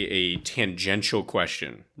have a tangential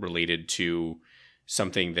question related to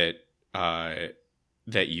something that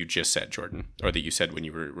you just said, Jordan, or that you said when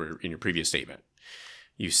you were in your previous statement.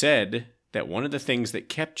 You said that one of the things that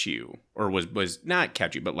kept you, or was not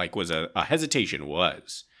kept you, but like was a hesitation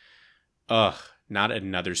was, not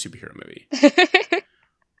another superhero movie.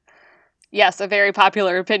 Yes, a very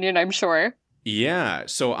popular opinion, I'm sure. Yeah.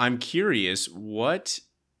 So I'm curious, why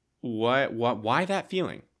that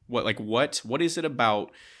feeling? What is it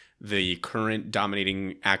about the current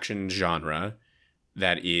dominating action genre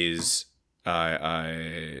that is, sort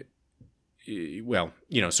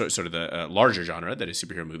of the larger genre that is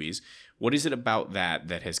superhero movies? What is it about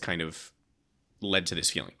that has kind of led to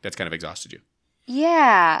this feeling that's kind of exhausted you?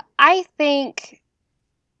 Yeah, I think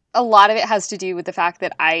a lot of it has to do with the fact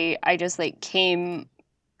that I just like came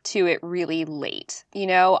to it really late. You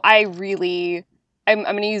know, I'm going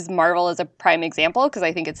to use Marvel as a prime example because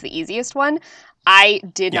I think it's the easiest one. I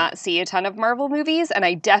did not see a ton of Marvel movies, and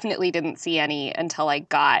I definitely didn't see any until I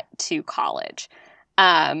got to college.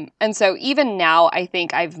 And so even now, I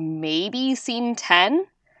think I've maybe seen 10.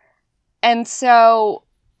 And so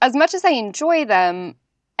as much as I enjoy them,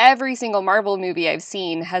 every single Marvel movie I've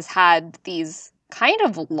seen has had these kind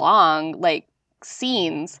of long, like,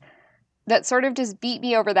 scenes that sort of just beat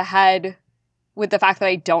me over the head with the fact that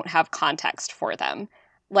I don't have context for them.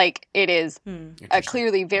 Like, it is a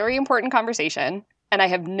clearly very important conversation, and I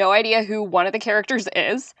have no idea who one of the characters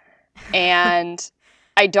is, and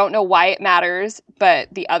I don't know why it matters, but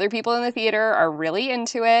the other people in the theater are really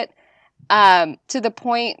into it, to the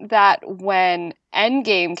point that when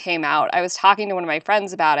Endgame came out, I was talking to one of my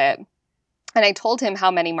friends about it, and I told him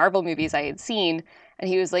how many Marvel movies I had seen, and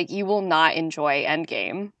he was like, "You will not enjoy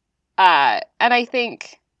Endgame." And I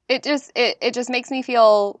think it just makes me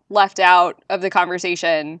feel left out of the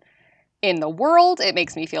conversation in the world. It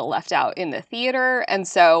makes me feel left out in the theater. And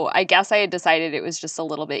so I guess I had decided it was just a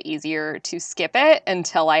little bit easier to skip it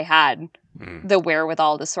until I had the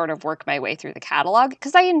wherewithal to sort of work my way through the catalog.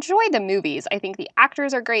 Because I enjoy the movies. I think the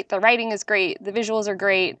actors are great. The writing is great. The visuals are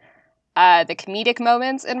great. The comedic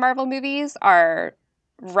moments in Marvel movies are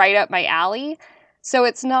right up my alley. So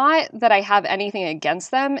it's not that I have anything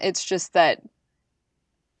against them. It's just that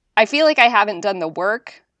I feel like I haven't done the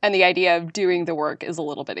work, and the idea of doing the work is a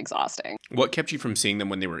little bit exhausting. What kept you from seeing them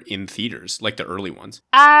when they were in theaters, like the early ones?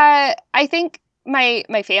 I think my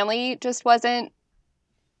family just wasn't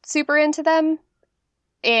super into them.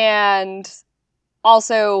 And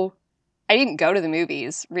also, I didn't go to the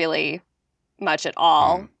movies really much at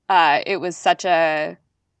all. It was such a...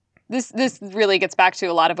 This really gets back to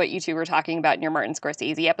a lot of what you two were talking about in your Martin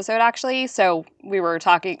Scorsese episode, actually. So you were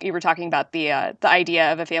talking about the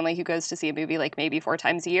idea of a family who goes to see a movie like maybe 4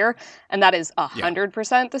 times a year, and that is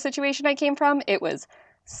 100% the situation I came from. It was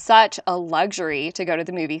such a luxury to go to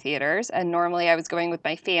the movie theaters, and normally I was going with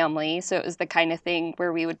my family, so it was the kind of thing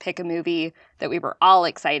where we would pick a movie that we were all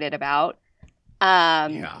excited about,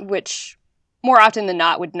 which more often than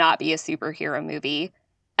not would not be a superhero movie.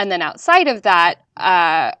 And then outside of that,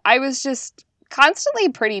 I was just constantly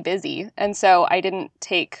pretty busy. And so I didn't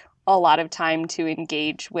take a lot of time to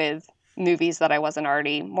engage with movies that I wasn't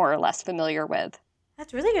already more or less familiar with.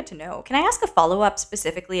 That's really good to know. Can I ask a follow-up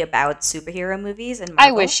specifically about superhero movies and Marvel?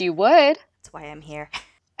 I wish you would. That's why I'm here.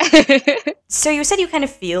 So you said you kind of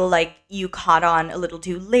feel like you caught on a little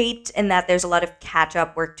too late and that there's a lot of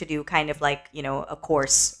catch-up work to do, kind of like, you know, a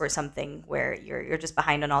course or something where you're just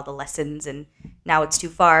behind on all the lessons and now it's too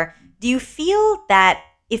far. Do you feel that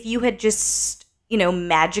if you had just, you know,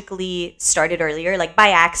 magically started earlier, like by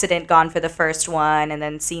accident gone for the first one and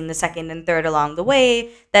then seen the second and third along the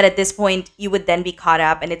way, that at this point you would then be caught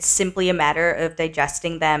up and it's simply a matter of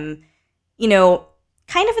digesting them, you know,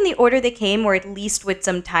 kind of in the order they came, or at least with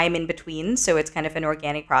some time in between, so it's kind of an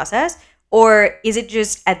organic process? Or is it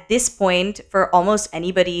just at this point, for almost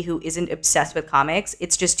anybody who isn't obsessed with comics,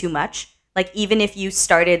 it's just too much? Like, even if you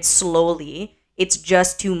started slowly, it's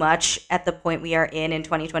just too much at the point we are in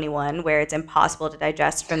 2021, where it's impossible to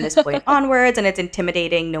digest from this point onwards, and it's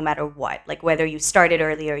intimidating no matter what, like whether you started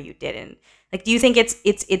early or you didn't. Like, do you think it's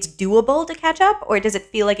doable to catch up, or does it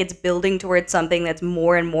feel like it's building towards something that's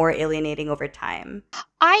more and more alienating over time?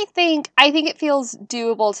 I think it feels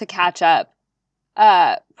doable to catch up.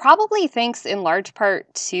 Probably thanks in large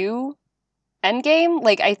part to Endgame.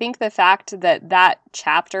 Like, I think the fact that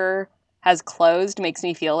chapter has closed makes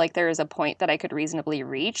me feel like there is a point that I could reasonably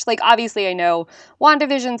reach. Like, obviously I know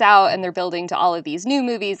WandaVision's out and they're building to all of these new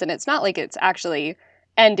movies, and it's not like it's actually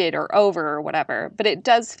ended or over or whatever, but it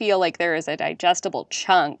does feel like there is a digestible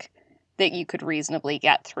chunk that you could reasonably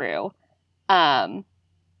get through. Of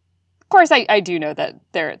course, I do know that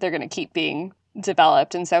they're going to keep being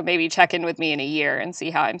developed, and so maybe check in with me in a year and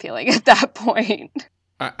see how I'm feeling at that point.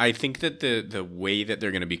 I think that the way that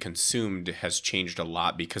they're going to be consumed has changed a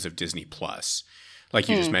lot because of Disney Plus, like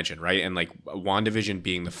you just mentioned, right? And like WandaVision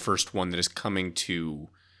being the first one that is coming to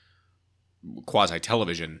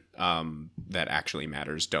quasi-television that actually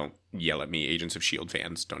matters. Don't yell at me, Agents of S.H.I.E.L.D.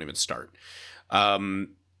 fans. Don't even start. Do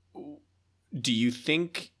you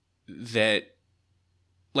think that,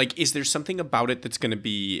 like, is there something about it that's going to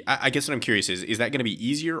be... I guess what I'm curious is that going to be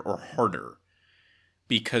easier or harder?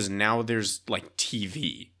 Because now there's, like,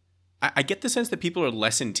 TV. I get the sense that people are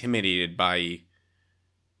less intimidated by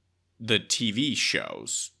the TV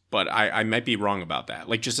shows, but I might be wrong about that.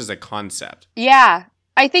 Like, just as a concept. Yeah,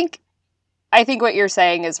 I think what you're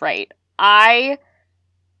saying is right. I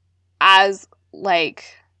don't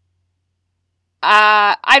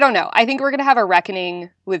know. I think we're going to have a reckoning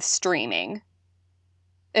with streaming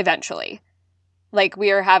eventually. Like,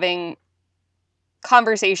 we are having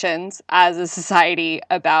conversations as a society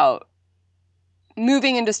about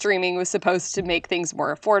moving into streaming was supposed to make things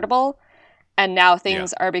more affordable, and now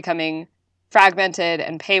things are becoming fragmented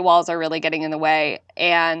and paywalls are really getting in the way,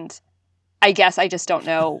 and I guess I just don't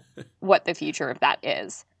know what the future of that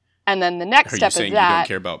is. And then the next step of that... Are you saying you don't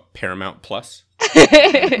care about Paramount Plus?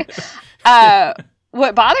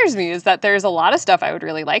 what bothers me is that there's a lot of stuff I would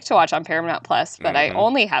really like to watch on Paramount Plus, but I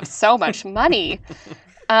only have so much money.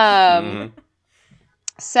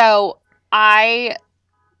 So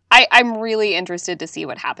I'm really interested to see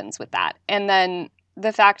what happens with that. And then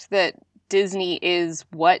the fact that Disney is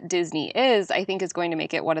what Disney is, I think is going to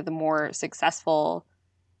make it one of the more successful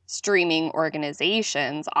streaming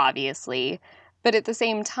organizations, obviously. But at the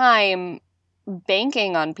same time,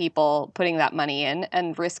 banking on people putting that money in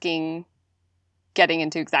and risking getting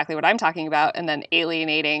into exactly what I'm talking about and then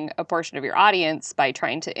alienating a portion of your audience by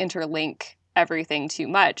trying to interlink everything too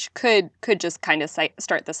much could just kind of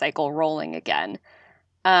start the cycle rolling again.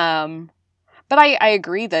 But I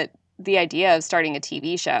agree that the idea of starting a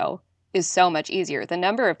TV show is so much easier. The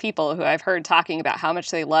number of people who I've heard talking about how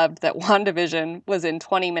much they loved that WandaVision was in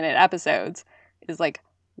 20-minute episodes is like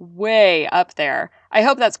way up there. I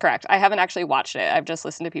hope that's correct. I haven't actually watched it. I've just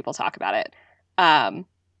listened to people talk about it.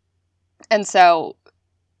 And so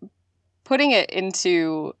putting it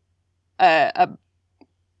into a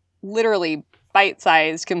literally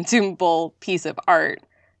bite-sized, consumable piece of art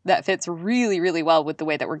that fits really, really well with the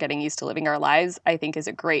way that we're getting used to living our lives, I think is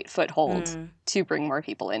a great foothold to bring more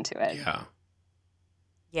people into it. Yeah.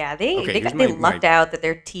 Yeah, they lucked out that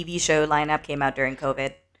their TV show lineup came out during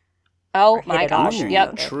COVID. Oh my gosh.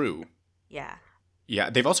 Yep. True. Yeah. Yeah,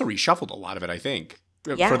 they've also reshuffled a lot of it, I think,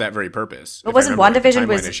 for that very purpose. But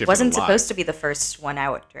WandaVision wasn't supposed to be the first one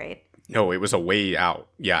out, right? No, it was a way out.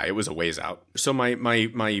 Yeah, it was a ways out. So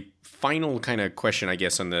my final kind of question, I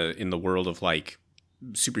guess, in the world of like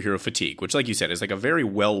superhero fatigue, which, like you said, is like a very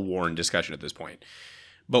well-worn discussion at this point.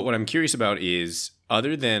 But what I'm curious about is,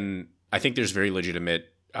 other than, I think there's very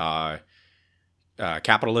legitimate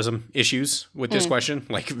capitalism issues with this question,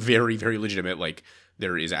 like very, very legitimate. Like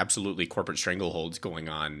there is absolutely corporate strangleholds going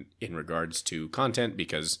on in regards to content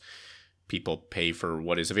because people pay for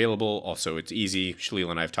what is available. Also, it's easy. Shalil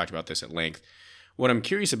and I have talked about this at length. What I'm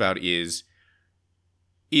curious about is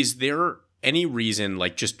there any reason,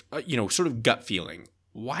 like just, sort of gut feeling,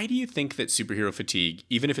 why do you think that superhero fatigue,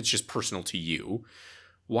 even if it's just personal to you,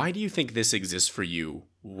 why do you think this exists for you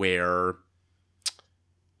where,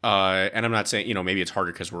 and I'm not saying, maybe it's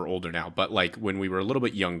harder because we're older now, but like when we were a little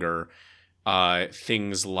bit younger,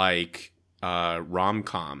 things like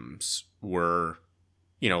rom-coms were,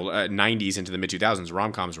 90s into the mid 2000s,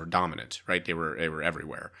 rom-coms were dominant, right? They were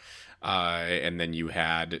everywhere. And then you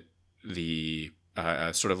had the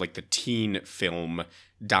sort of like the teen film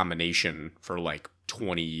domination for like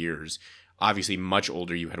 20 years. Obviously, much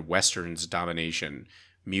older, you had Westerns domination,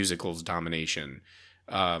 musicals domination.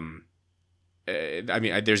 I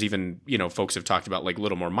mean, there's even, folks have talked about like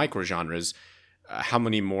little more micro genres. How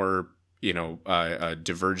many more,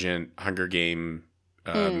 Divergent, Hunger Game,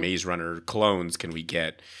 Maze Runner clones can we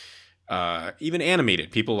get? Even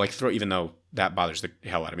animated, people like throw, even though that bothers the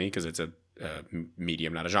hell out of me because it's a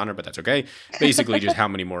medium, not a genre, but that's okay. Basically, just how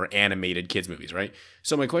many more animated kids movies, right?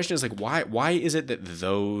 So my question is like, why is it that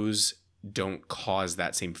those don't cause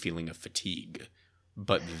that same feeling of fatigue,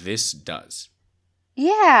 but this does?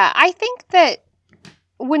 Yeah, I think that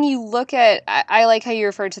when you look at, I like how you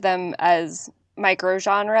referred to them as micro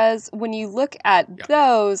genres. When you look at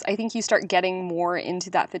those, I think you start getting more into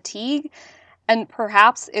that fatigue. And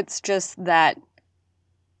perhaps it's just that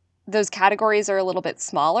those categories are a little bit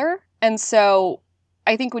smaller. And so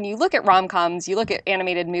I think when you look at rom-coms, you look at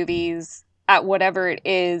animated movies, at whatever it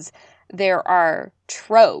is, there are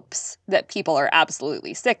tropes that people are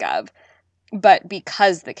absolutely sick of. But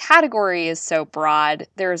because the category is so broad,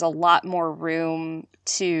 there's a lot more room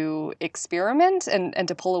to experiment and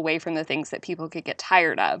to pull away from the things that people could get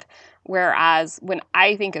tired of. Whereas when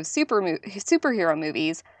I think of superhero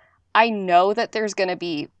movies, I know that there's going to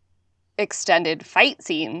be extended fight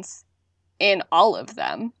scenes in all of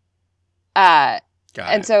them.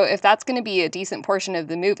 So if that's going to be a decent portion of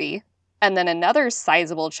the movie, and then another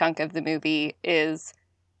sizable chunk of the movie is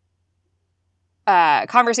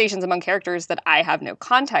conversations among characters that I have no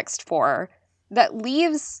context for, that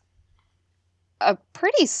leaves a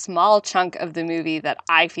pretty small chunk of the movie that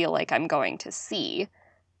I feel like I'm going to see.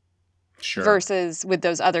 Sure. Versus with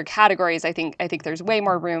those other categories, I think there's way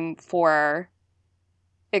more room for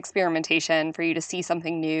experimentation, for you to see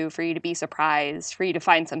something new, for you to be surprised, for you to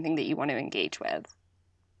find something that you want to engage with.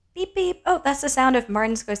 Beep, beep. Oh, that's the sound of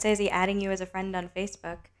Martin Scorsese adding you as a friend on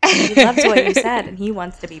Facebook. He loves what you said, and he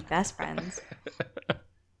wants to be best friends.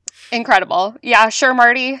 Incredible. Yeah, sure,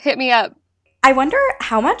 Marty. Hit me up. I wonder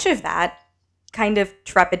how much of that kind of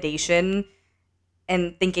trepidation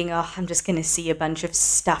and thinking, oh, I'm just going to see a bunch of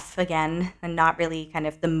stuff again, and not really kind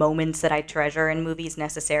of the moments that I treasure in movies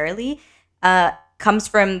necessarily, comes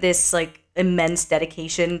from this, like, immense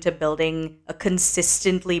dedication to building a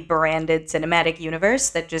consistently branded cinematic universe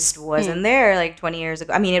that just wasn't there like 20 years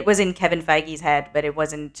ago. I mean, it was in Kevin Feige's head, but it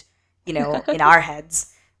wasn't, in our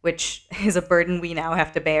heads, which is a burden we now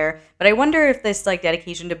have to bear. But I wonder if this like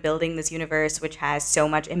dedication to building this universe, which has so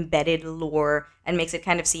much embedded lore and makes it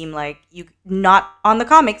kind of seem like you, not on the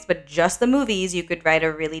comics, but just the movies, you could write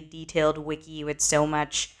a really detailed wiki with so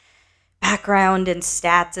much background and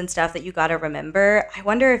stats and stuff that you got to remember. I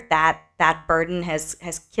wonder if that burden has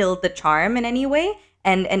killed the charm in any way,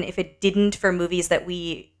 and if it didn't for movies that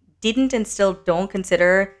we didn't and still don't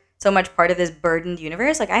consider so much part of this burdened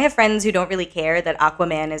universe. Like I have friends who don't really care that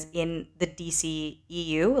Aquaman is in the DC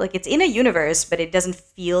EU. Like it's in a universe, but it doesn't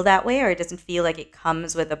feel that way, or it doesn't feel like it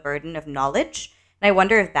comes with a burden of knowledge. And I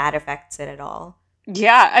wonder if that affects it at all.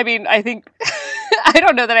 Yeah, I mean, I think I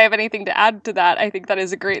don't know that I have anything to add to that. I think that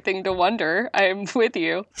is a great thing to wonder. I'm with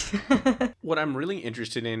you. What I'm really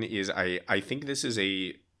interested in is I think this is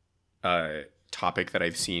a topic that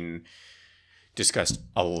I've seen discussed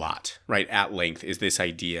a lot, right, at length, is this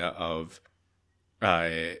idea of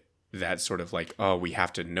that sort of like, oh, we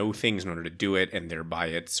have to know things in order to do it, and thereby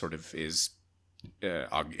it sort of is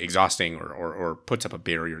exhausting or puts up a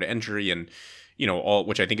barrier to entry, and all,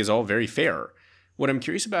 which I think is all very fair. What I'm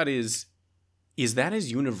curious about is that as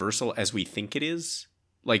universal as we think it is?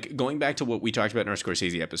 Like, going back to what we talked about in our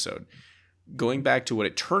Scorsese episode, going back to what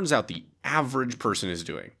it turns out the average person is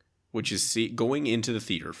doing, which is going into the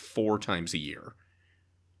theater 4 times a year.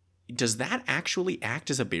 Does that actually act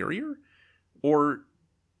as a barrier? Or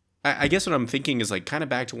I guess what I'm thinking is like kind of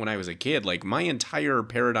back to when I was a kid. Like my entire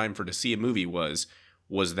paradigm for to see a movie was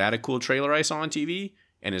that a cool trailer I saw on TV?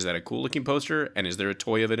 And is that a cool looking poster? And is there a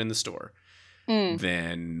toy of it in the store?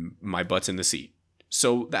 Then my butt's in the seat.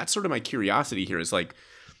 So that's sort of my curiosity here is like,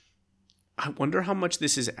 I wonder how much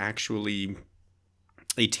this is actually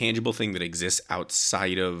a tangible thing that exists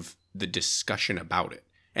outside of the discussion about it.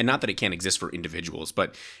 And not that it can't exist for individuals,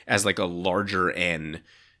 but as like a larger N,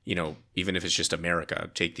 even if it's just America,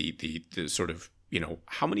 take the sort of,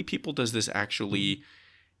 how many people does this actually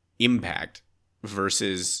impact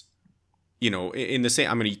versus, in the same,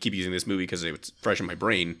 I'm going to keep using this movie because it's fresh in my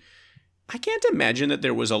brain. I can't imagine that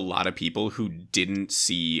there was a lot of people who didn't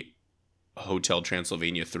see Hotel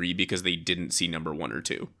Transylvania 3 because they didn't see number 1 or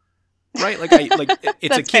 2. Right?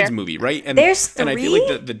 It's a kids movie, right? And there's 3? And I feel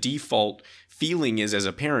like the default feeling is, as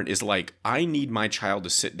a parent, is like, I need my child to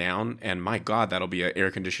sit down, and my God, that'll be an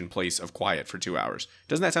air-conditioned place of quiet for 2 hours.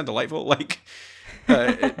 Doesn't that sound delightful? Like,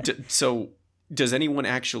 so does anyone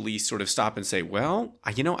actually sort of stop and say, well,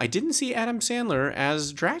 I didn't see Adam Sandler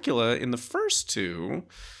as Dracula in the first 2,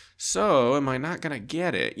 so am I not going to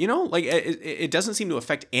get it? It doesn't seem to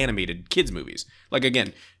affect animated kids movies. Like,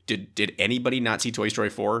 again, did anybody not see Toy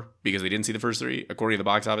Story 4 because they didn't see the first 3 according to the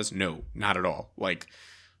box office? No, not at all. Like,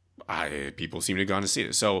 people seem to have gone to see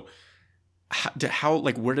it. So how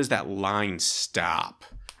where does that line stop?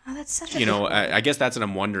 Oh, that's such a I guess that's what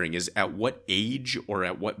I'm wondering is at what age or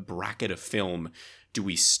at what bracket of film do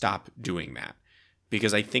we stop doing that?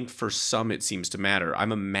 Because I think for some it seems to matter.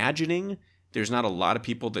 I'm imagining there's not a lot of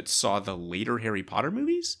people that saw the later Harry Potter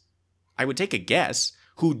movies. I would take a guess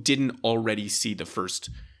who didn't already see the first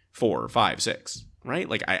 4, 5, 6, right?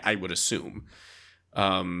 Like I would assume.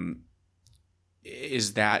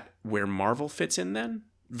 Is that where Marvel fits in then?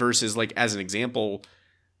 Versus, like, as an example,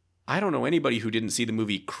 I don't know anybody who didn't see the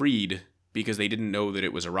movie Creed because they didn't know that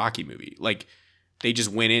it was a Rocky movie. Like, they just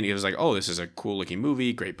went in, it was like, oh, this is a cool looking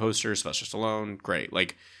movie, great poster, Sylvester Stallone, great.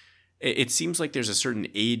 Like, it seems like there's a certain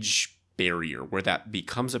age barrier where that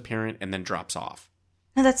becomes apparent and then drops off.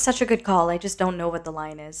 No, that's such a good call. I just don't know what the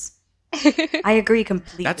line is. I agree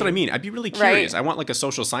completely. That's what I mean. I'd be really curious. Right. I want like a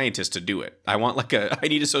social scientist to do it. I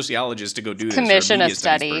need a sociologist to go do this. Commission or a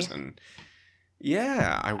study. Person.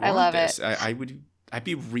 Yeah, I want love this. it. I'd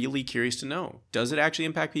be really curious to know. Does it actually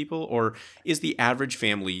impact people, or is the average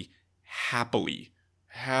family happily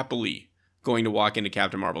going to walk into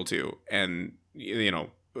Captain Marvel 2 and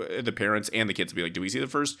the parents and the kids will be like, do we see the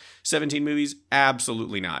first 17 movies?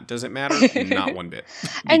 Absolutely not. Does it matter? Not one bit.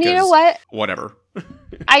 And you know what? Whatever.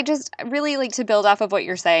 I just really like to build off of what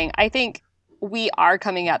you're saying. I think we are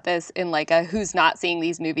coming at this in like a who's not seeing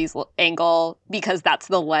these movies angle because that's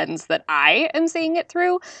the lens that I am seeing it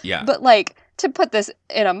through. Yeah. But like to put this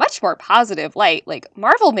in a much more positive light, like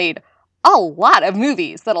Marvel made a lot of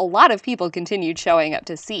movies that a lot of people continued showing up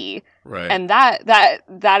to see. Right. And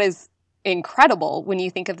that is incredible when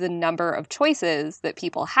you think of the number of choices that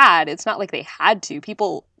people had. It's not like they had to.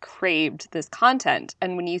 People craved this content.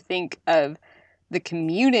 And when you think of the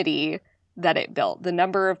community that it built, the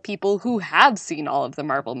number of people who have seen all of the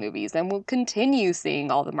Marvel movies and will continue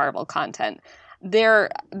seeing all the Marvel content.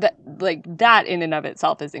 That in and of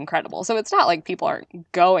itself is incredible. So it's not like people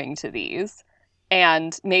aren't going to these.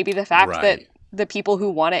 And maybe the fact that the people who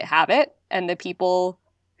want it have it and the people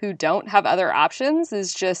who don't have other options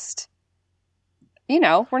is just, we're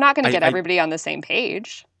not going to get everybody on the same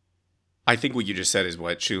page. I think what you just said is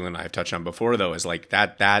what Sheila and I have touched on before, though, is like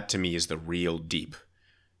that to me is the real deep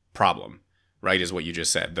problem, right? Is what you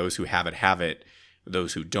just said. Those who have it.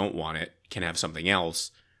 Those who don't want it can have something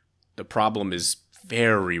else. The problem is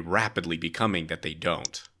very rapidly becoming that they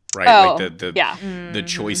don't, right? Oh, like the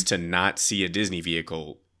choice to not see a Disney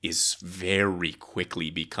vehicle is very quickly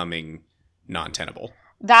becoming non-tenable.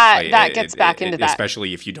 That gets back into that.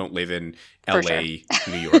 Especially if you don't live in LA,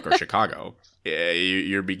 New York, or Chicago.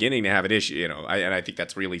 You're beginning to have an issue, and I think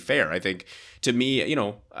that's really fair. I think, to me,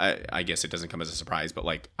 I guess it doesn't come as a surprise, but,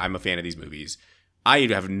 like, I'm a fan of these movies. I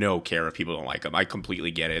have no care if people don't like them. I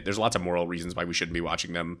completely get it. There's lots of moral reasons why we shouldn't be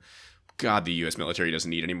watching them. God, the U.S. military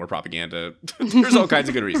doesn't need any more propaganda. There's all kinds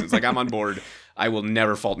of good reasons. Like, I'm on board. I will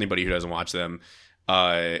never fault anybody who doesn't watch them.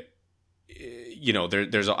 I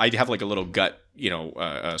have like a little gut,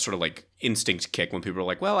 sort of like instinct kick when people are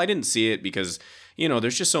like, well, I didn't see it because,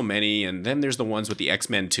 there's just so many. And then there's the ones with the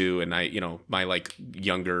X-Men too. And my like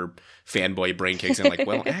younger fanboy brain kicks in like,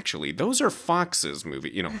 well, actually, those are Fox's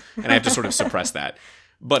movie, and I have to sort of suppress that.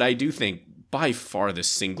 But I do think by far the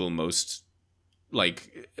single most,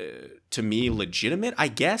 like, to me, legitimate, I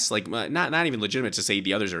guess, like not even legitimate to say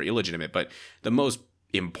the others are illegitimate, but the most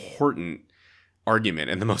important argument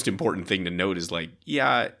and the most important thing to note is, like,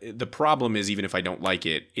 yeah, the problem is, even if I don't like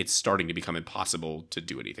it, it's starting to become impossible to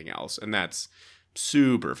do anything else. And that's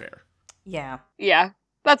super fair. Yeah. Yeah,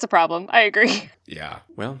 that's a problem. I agree. Yeah.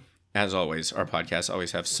 Well, as always, our podcasts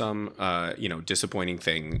always have some, disappointing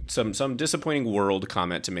thing, some disappointing world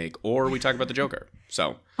comment to make, or we talk about the Joker.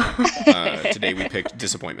 So today we picked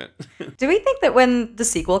disappointment. Do we think that when the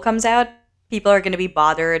sequel comes out, people are going to be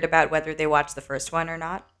bothered about whether they watch the first one or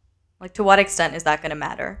not? Like, to what extent is that going to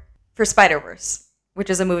matter? For Spider-Verse, which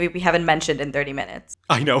is a movie we haven't mentioned in 30 minutes.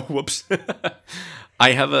 I know. Whoops.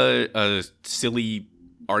 I have a silly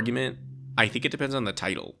argument. I think it depends on the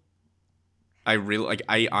title.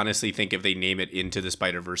 I honestly think if they name it Into the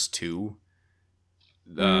Spider-Verse 2,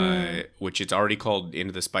 which it's already called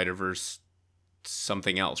Into the Spider-Verse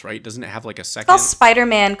something else, right? Doesn't it have like a second? It's called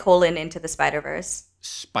Spider-Man: Into the Spider-Verse.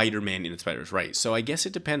 Spider-Man Into the Spider-Verse, right. So I guess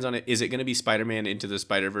it depends on it. Is it going to be Spider-Man Into the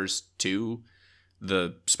Spider-Verse 2,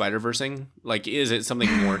 the Spider-Versing? Like, is it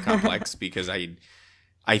something more complex? Because I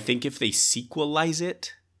think if they sequelize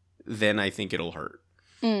it, then I think it'll hurt.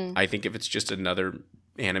 I think if it's just another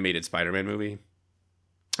animated Spider-Man movie,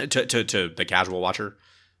 to the casual watcher,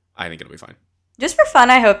 I think it'll be fine. Just for fun,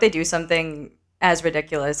 I hope they do something as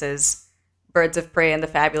ridiculous as Birds of Prey and the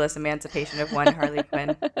Fabulous Emancipation of One Harley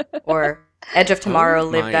Quinn, or Edge of Tomorrow,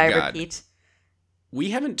 Live, Die, Repeat.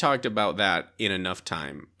 We haven't talked about that in enough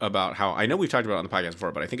time, about how, I know we've talked about it on the podcast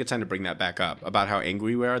before, but I think it's time to bring that back up, about how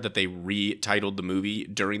angry we are that they retitled the movie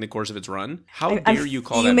during the course of its run. How dare you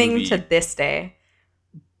call that movie? I'm fuming to this day.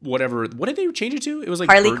 Whatever. What did they change it to? It was like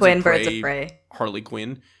Harley Quinn, Birds of Prey. Harley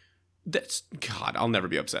Quinn. That's, God, I'll never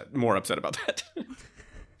be more upset about that.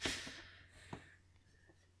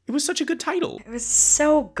 It was such a good title. It was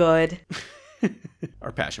so good.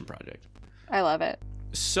 Our passion project. I love it.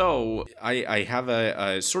 So I have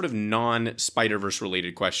a sort of non-Spider-Verse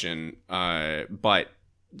related question, but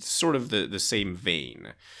sort of the same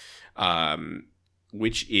vein,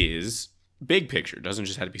 which is big picture. Doesn't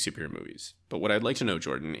just have to be superhero movies. But what I'd like to know,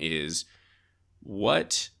 Jordan, is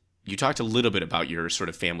you talked a little bit about your sort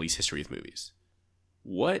of family's history with movies.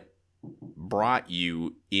 What brought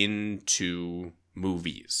you into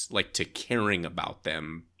movies, like to caring about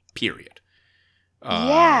them, period?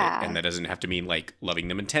 Yeah. And that doesn't have to mean like loving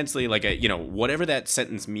them intensely, like whatever that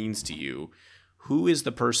sentence means to you. Who is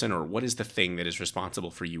the person or what is the thing that is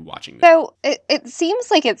responsible for you watching them? So it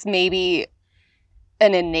seems like it's maybe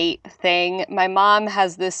an innate thing. My mom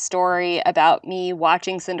has this story about me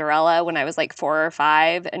watching Cinderella when I was like 4 or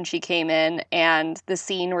 5, and she came in, and the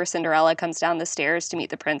scene where Cinderella comes down the stairs to meet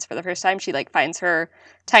the prince for the first time, she like finds her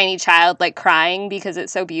tiny child like crying because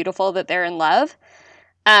it's so beautiful that they're in love.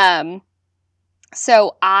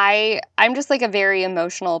 So I'm just like a very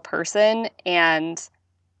emotional person, and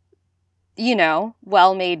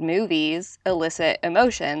well-made movies elicit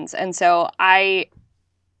emotions. And so I,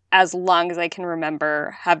 as long as I can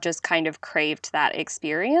remember, have just kind of craved that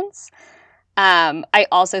experience. I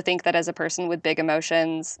also think that as a person with big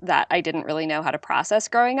emotions that I didn't really know how to process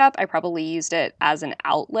growing up, I probably used it as an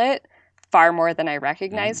outlet far more than I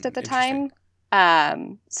recognized at the time.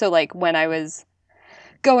 So like when I was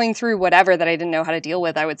going through whatever that I didn't know how to deal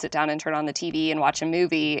with, I would sit down and turn on the TV and watch a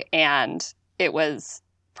movie, and it was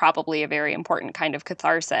probably a very important kind of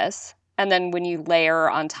catharsis. And then when you layer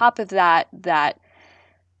on top of that, that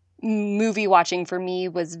movie watching for me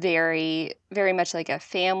was very, very much like a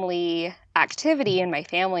family activity, and my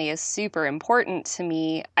family is super important to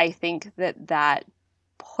me. I think that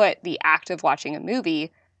put the act of watching a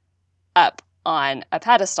movie up on a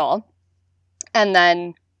pedestal. And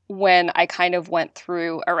then when I kind of went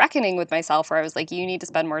through a reckoning with myself where I was like, you need to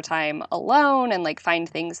spend more time alone and like find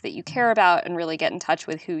things that you care about and really get in touch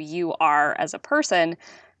with who you are as a person,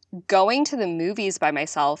 going to the movies by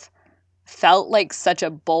myself felt like such a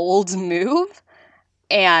bold move,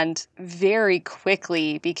 and very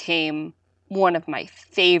quickly became one of my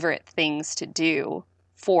favorite things to do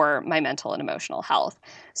for my mental and emotional health.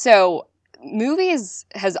 So movies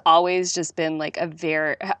has always just been like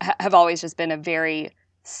have always just been a very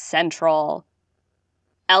central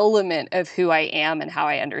element of who I am and how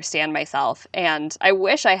I understand myself. And I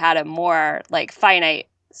wish I had a more like finite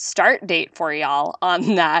start date for y'all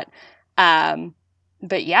on that.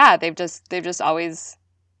 But yeah, they've just always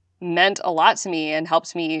meant a lot to me and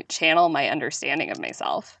helped me channel my understanding of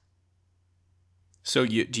myself. So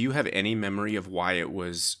do you have any memory of why it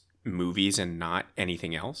was movies and not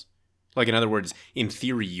anything else? Like, in other words, in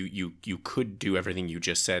theory, you could do everything you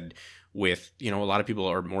just said with, a lot of people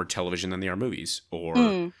are more television than they are movies, or,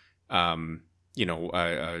 I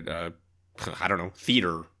don't know,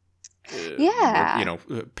 theater. Yeah.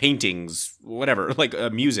 Paintings, whatever, like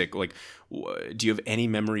music. Like, do you have any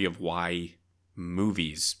memory of why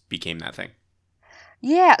movies became that thing?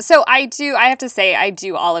 Yeah, so I have to say, I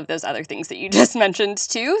do all of those other things that you just mentioned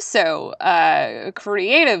too. So,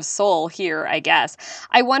 creative soul here, I guess.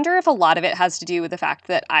 I wonder if a lot of it has to do with the fact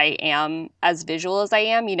that I am as visual as I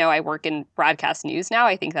am. I work in broadcast news now.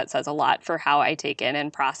 I think that says a lot for how I take in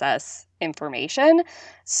and process information.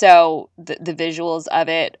 So, the visuals of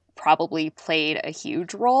it probably played a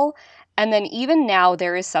huge role. And then even now,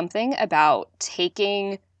 there is something about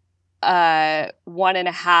taking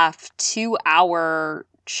 1.5, 2 hour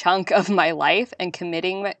chunk of my life and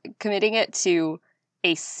committing it to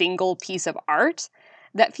a single piece of art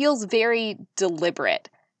that feels very deliberate.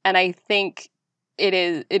 And I think it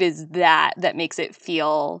is that makes it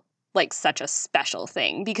feel like such a special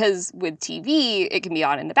thing, because with TV, it can be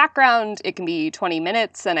on in the background, it can be 20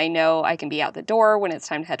 minutes, and I know I can be out the door when it's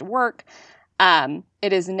time to head to work.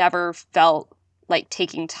 It has never felt like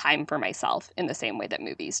taking time for myself in the same way that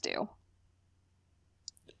movies do.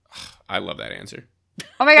 I love that answer.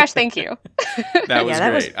 Oh my gosh, thank you. That was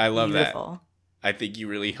great. Was I love beautiful. that. I think you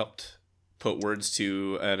really helped put words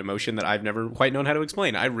to an emotion that I've never quite known how to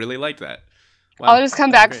explain. I really liked that. Wow, I'll just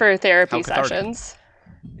come back for therapy sessions.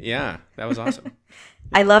 Yeah, that was awesome.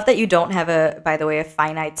 I love that you don't have a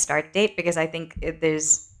finite start date, because I think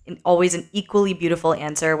there's always an equally beautiful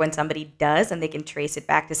answer when somebody does and they can trace it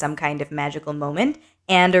back to some kind of magical moment,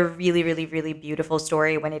 and a really, really, really beautiful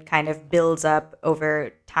story when it kind of builds up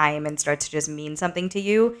over time and starts to just mean something to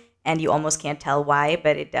you, and you almost can't tell why,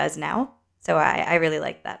 but it does now. So I really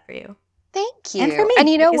like that for you. Thank you. And for me. And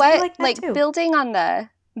you know what? Like building on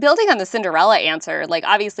the Cinderella answer, like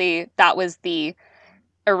obviously that was the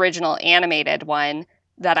original animated one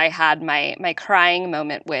that I had my crying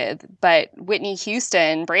moment with, but Whitney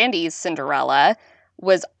Houston, Brandy's Cinderella,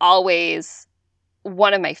 was always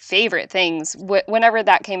one of my favorite things. Whenever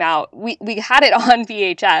that came out, we had it on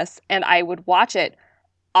VHS, and I would watch it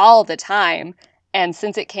all the time. And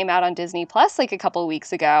since it came out on Disney Plus like a couple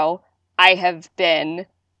weeks ago,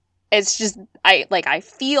 it's just, I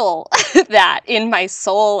feel that in my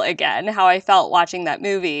soul again, how I felt watching that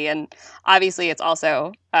movie. And obviously it's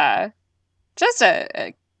also just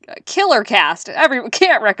a killer cast.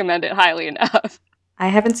 Can't recommend it highly enough. I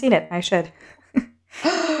haven't seen it. I should.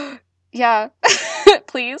 Yeah,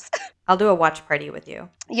 please. I'll do a watch party with you.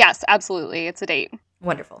 Yes, absolutely. It's a date.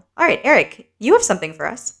 Wonderful. All right, Eric, you have something for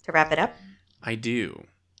us to wrap it up. I do.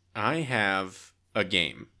 I have a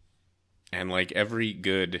game. And like every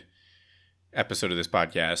good episode of this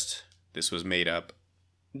podcast, this was made up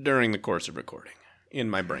during the course of recording in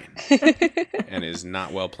my brain and is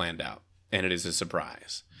not well planned out. And it is a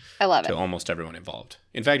surprise. I love it. To almost everyone involved.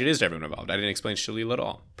 In fact, it is to everyone involved. I didn't explain Shalil at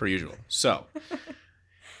all, per usual. So,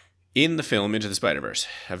 in the film Into the Spider-Verse,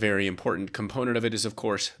 a very important component of it is, of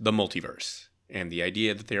course, the multiverse. And the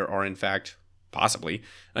idea that there are, in fact, possibly,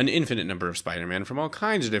 an infinite number of Spider-Man from all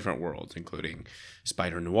kinds of different worlds, including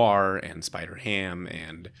Spider-Noir and Spider-Ham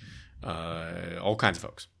and all kinds of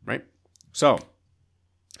folks, right? So,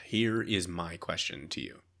 here is my question to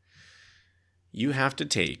you. you have to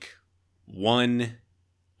take one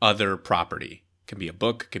other property. It can be a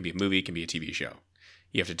book, it can be a movie, it can be a TV show.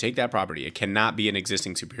 You have to take that property. It cannot be an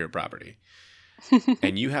existing superhero property.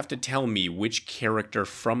 And you have to tell me which character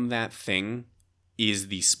from that thing is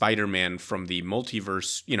the Spider-Man from the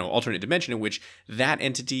multiverse, alternate dimension in which that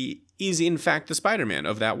entity is in fact the Spider-Man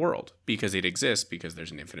of that world, because it exists, because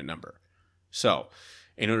there's an infinite number. So,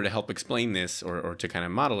 in order to help explain this or to kind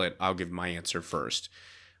of model it, I'll give my answer first.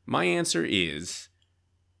 My answer is,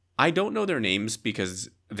 I don't know their names because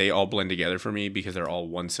they all blend together for me because they're all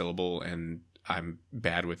one syllable and I'm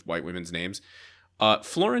bad with white women's names.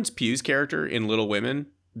 Florence Pugh's character in Little Women,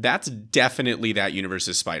 that's definitely that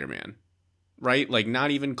universe's Spider-Man, right? Like,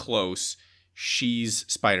 not even close. She's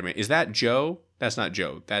Spider-Man. Is that Joe? That's not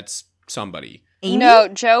Joe. That's somebody. Amy? No,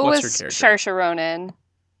 Joe What's was her character? Saoirse Ronan.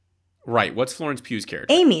 Right. What's Florence Pugh's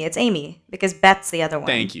character? Amy. It's Amy, because Beth's the other one.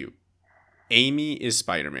 Thank you. Amy is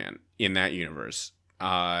Spider-Man in that universe.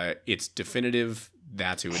 It's definitive.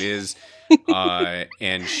 That's who it is.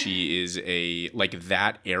 And she is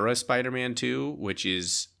that era Spider-Man too, which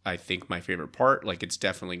is, I think, my favorite part. Like, it's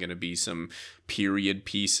definitely going to be some period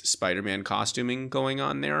piece Spider-Man costuming going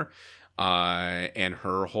on there. And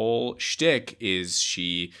her whole shtick is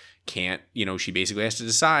she can't, she basically has to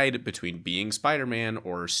decide between being Spider-Man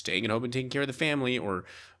or staying at home and taking care of the family or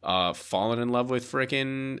falling in love with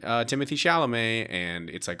frickin' Timothée Chalamet. And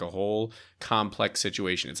it's like a whole complex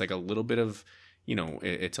situation. It's like a little bit of,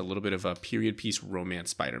 it's a little bit of a period piece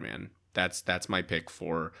romance Spider-Man. That's my pick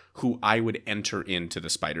for who I would enter into the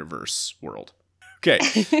Spider-Verse world. Okay,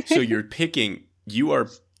 so you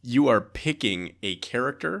are picking a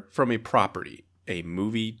character from a property, a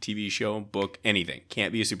movie, TV show, book, anything.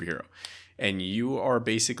 Can't be a superhero. And you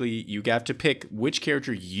have to pick which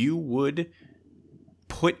character you would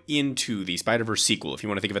put into the Spider-Verse sequel, if you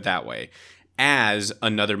want to think of it that way, as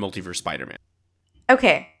another multiverse Spider-Man.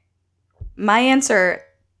 Okay. My answer,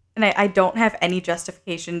 and I don't have any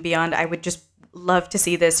justification beyond I would just love to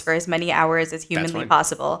see this for as many hours as humanly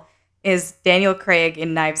possible, is Daniel Craig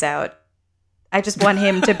in Knives Out. I just want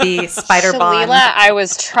him to be Spider-Bond. Shalila, I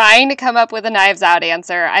was trying to come up with a Knives Out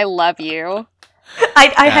answer. I love you.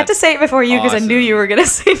 I had to say it before you because I knew you were going to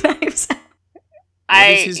say Knives Out. What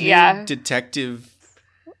is his name? Detective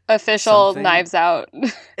Official something? Knives Out.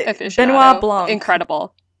 Benoit Blanc.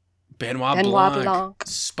 Incredible. Benoit Blanc.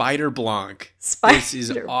 Spider-Blanc. This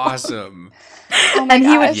is awesome. Oh my and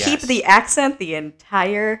God. he would keep the accent the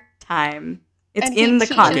entire time. It's in the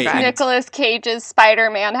contract. Nicolas Cage's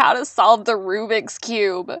Spider-Man how to solve the Rubik's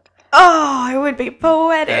Cube. Oh, it would be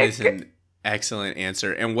poetic. That is an excellent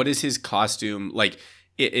answer. And what is his costume like?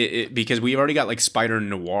 Because we've already got like Spider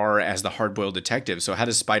Noir as the hard-boiled detective. So how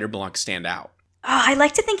does Spider-Blanc stand out? Oh, I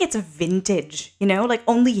like to think it's vintage, like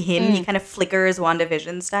only him. He kind of flickers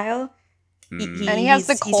WandaVision style. And he has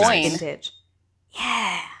the coin. He's vintage.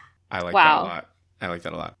 Yeah. I like that a lot. I like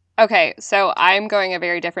that a lot. Okay, so I'm going a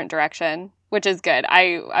very different direction, which is good.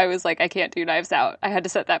 I was like, I can't do Knives Out. I had to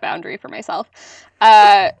set that boundary for myself.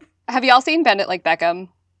 Have y'all seen Bend It Like Beckham?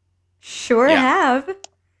 Sure have.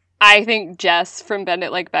 I think Jess from Bend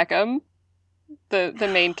It Like Beckham, the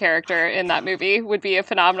main character in that movie, would be a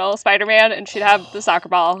phenomenal Spider-Man, and she'd have the soccer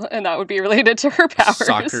ball, and that would be related to her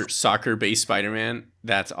powers. Soccer-based Spider-Man?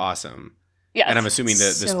 That's awesome. Yes. And I'm assuming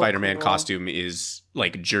the So Spider-Man cool. costume is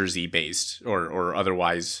like jersey-based or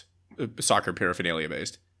otherwise soccer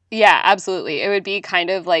paraphernalia-based. Yeah, absolutely. It would be kind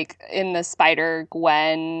of like in the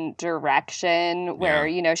Spider-Gwen direction where,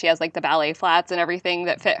 she has like the ballet flats and everything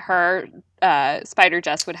that fit her.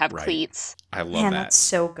 Spider-Jess would have cleats. I love Man, that. that's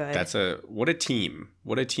so good. What a team.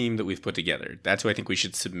 What a team that we've put together. That's who I think we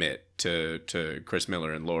should submit to Chris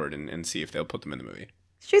Miller and Lord and see if they'll put them in the movie.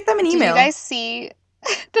 Shoot them an email. Did you guys see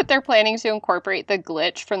that they're planning to incorporate the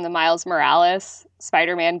glitch from the Miles Morales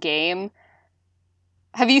Spider-Man game?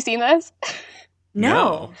 Have you seen this?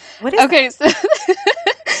 No. What is Okay,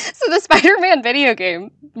 that? so the Spider-Man video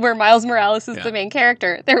game where Miles Morales is the main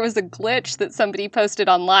character, there was a glitch that somebody posted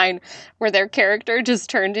online where their character just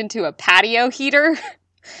turned into a patio heater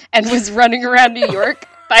and was running around New York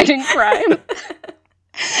fighting crime.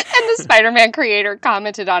 And the Spider-Man creator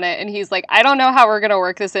commented on it, and he's like, I don't know how we're going to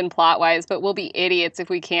work this in plot-wise, but we'll be idiots if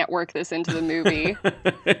we can't work this into the movie.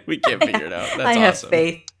 We can't figure it out. That's I have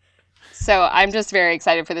faith. So I'm just very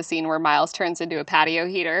excited for the scene where Miles turns into a patio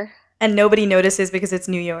heater. And nobody notices because it's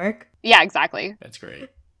New York. Yeah, exactly. That's great.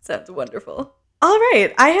 Sounds wonderful. All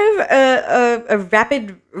right. I have a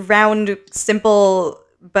rapid round, simple,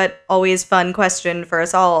 but always fun question for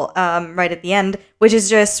us all right at the end, which is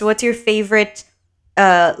just, what's your favorite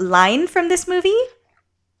line from this movie?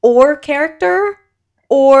 Or character?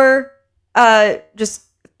 Or just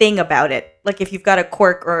thing about it? like if you've got a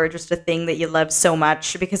quirk or just a thing that you love so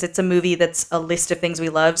much, because it's a movie that's a list of things we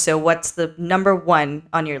love. So what's the number one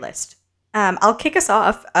on your list? I'll kick us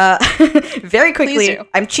off very quickly. Please do.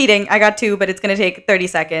 I'm cheating. I got two, but it's going to take 30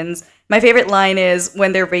 seconds. My favorite line is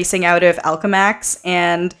when they're racing out of Alchemax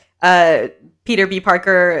and Peter B.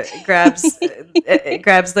 Parker grabs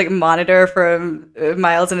the monitor from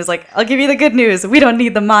Miles and is like, "I'll give you the good news. We don't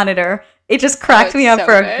need the monitor." It just cracked me up so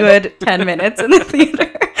for a good 10 minutes in the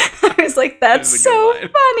theater. I was like, that's so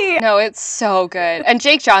funny. No, it's so good. And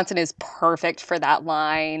Jake Johnson is perfect for that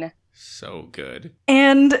line. So good.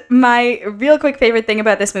 And my real quick favorite thing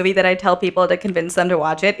about this movie that I tell people to convince them to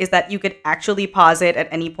watch it is that you could actually pause it at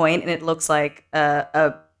any point and it looks like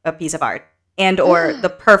a piece of art and or the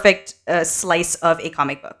perfect slice of a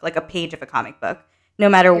comic book, like a page of a comic book, no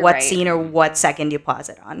matter You're what right. scene or what second you pause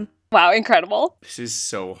it on. Wow, incredible. This is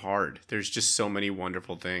so hard. There's just so many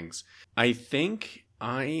wonderful things. I think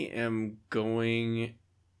I am going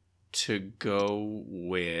to go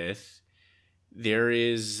with, there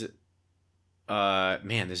is,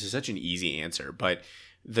 man, this is such an easy answer, but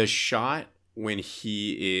the shot when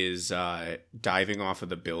he is diving off of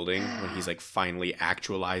the building, when he's like finally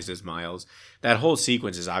actualized as Miles, that whole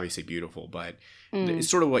sequence is obviously beautiful, but it's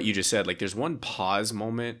sort of what you just said. Like there's one pause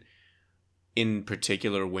moment in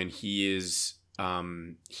particular when he is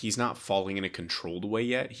he's not falling in a controlled way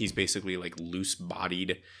yet. He's basically like loose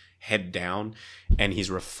bodied, head down, and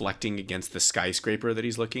he's reflecting against the skyscraper that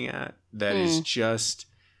he's looking at. That is just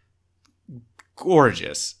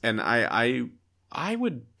gorgeous. And I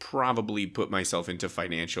would probably put myself into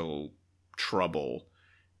financial trouble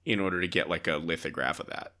in order to get like a lithograph of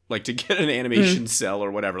that, like to get an animation cell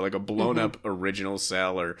or whatever, like a blown up original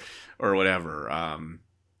cell or whatever.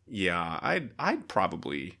 Yeah, I'd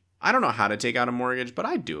probably, I don't know how to take out a mortgage, but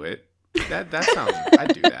I'd do it. That sounds,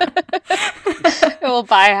 I'd do that. We'll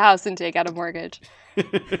buy a house and take out a mortgage.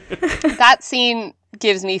 That scene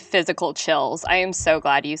gives me physical chills. I am so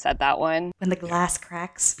glad you said that one. When the glass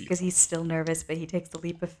cracks because he's still nervous, but he takes the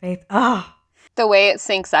leap of faith. Oh. The way it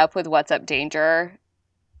syncs up with What's Up Danger.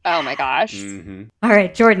 Oh my gosh. Mm-hmm. All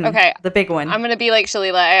right, Jordan. Okay. The big one. I'm going to be like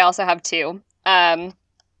Shalila. I also have two.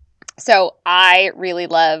 So I really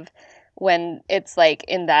love when it's like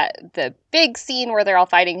in the big scene where they're all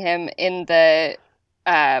fighting him in the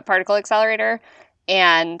particle accelerator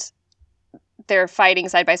and they're fighting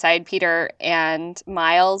side by side, Peter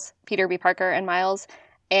B. Parker and Miles.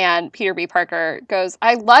 And Peter B. Parker goes,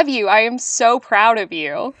 "I love you. I am so proud of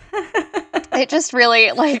you." It just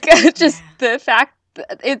really, like, just the fact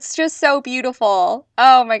that it's just so beautiful.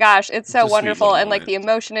 Oh my gosh, it's so wonderful. And like the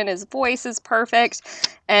emotion in his voice is perfect.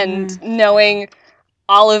 And knowing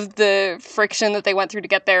all of the friction that they went through to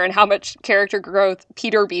get there and how much character growth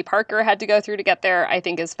Peter B. Parker had to go through to get there, I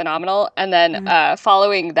think is phenomenal. And then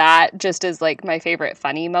following that, just as like my favorite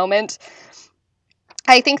funny moment,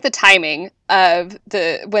 I think the timing of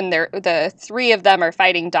when the three of them are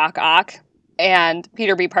fighting Doc Ock and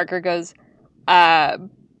Peter B. Parker goes,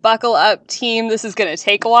 "Buckle up, team, this is going to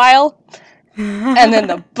take a while." And then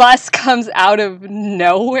the bus comes out of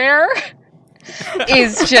nowhere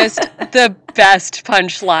is just the best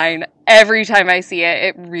punchline. Every time I see it,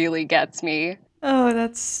 it really gets me. Oh,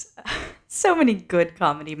 that's so many good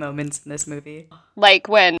comedy moments in this movie. Like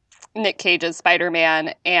when Nick Cage's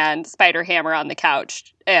Spider-Man and Spider-Hammer on the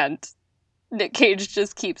couch, and Nick Cage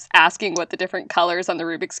just keeps asking what the different colors on the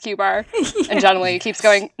Rubik's Cube are. Yeah. And John Williams keeps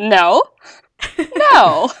going, "No.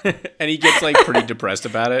 No." And he gets like pretty depressed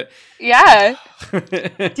about it. Yeah.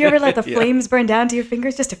 Do you ever let the flames burn down to your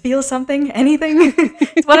fingers just to feel something? Anything?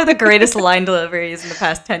 It's one of the greatest line deliveries in the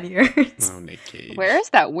past 10 years. Oh, Nick Cage. Where is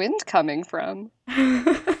that wind coming from?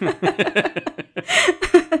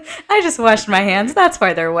 I just washed my hands. That's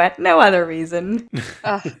why they're wet. No other reason.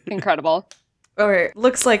 Incredible. Or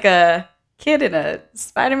looks like a kid in a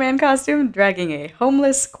Spider-Man costume dragging a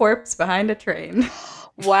homeless corpse behind a train.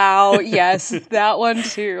 Wow. Yes, that one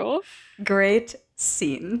too. Great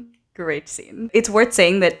scene. Great scene. It's worth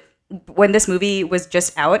saying that when this movie was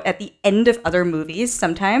just out, at the end of other movies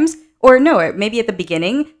sometimes, or no, maybe at the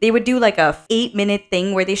beginning, they would do like a 8-minute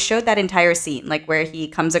thing where they showed that entire scene, like where he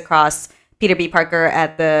comes across Peter B. Parker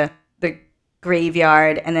at the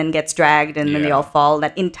graveyard and then gets dragged and then they all fall.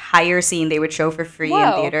 That entire scene they would show for free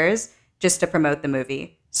in theaters just to promote the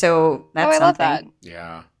movie. So that's something. Love that.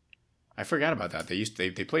 Yeah. I forgot about that. They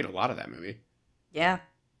played a lot of that movie. Yeah.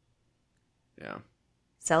 Yeah.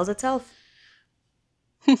 Sells itself.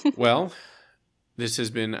 Well, this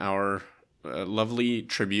has been our lovely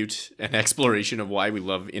tribute and exploration of why we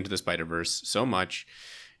love Into the Spider-Verse so much.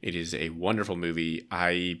 It is a wonderful movie.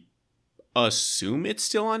 I assume it's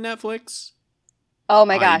still on Netflix. Oh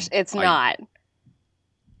my gosh, it's not.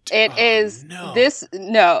 It is no. this.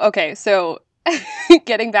 No, okay. So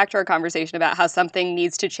getting back to our conversation about how something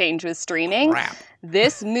needs to change with streaming, Crap.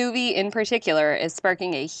 this movie in particular is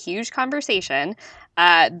sparking a huge conversation.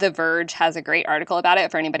 The Verge has a great article about it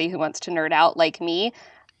for anybody who wants to nerd out like me.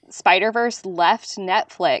 Spider-Verse left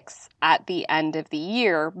Netflix at the end of the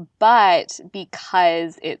year, but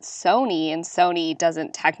because it's Sony and Sony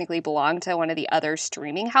doesn't technically belong to one of the other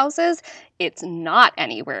streaming houses, it's not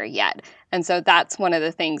anywhere yet. And so that's one of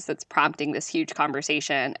the things that's prompting this huge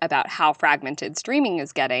conversation about how fragmented streaming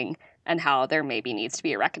is getting and how there maybe needs to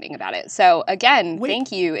be a reckoning about it. So again,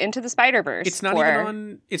 thank you Into the Spider-Verse. It's not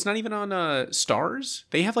even on Stars.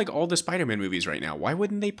 They have like all the Spider-Man movies right now. Why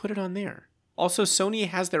wouldn't they put it on there? Also, Sony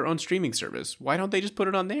has their own streaming service. Why don't they just put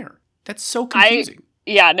it on there? That's so confusing.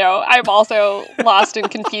 I'm also lost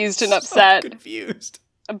and confused and upset. Confused.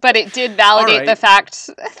 But it did validate the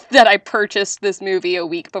fact that I purchased this movie a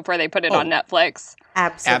week before they put it on Netflix.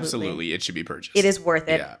 Absolutely. It should be purchased. It is worth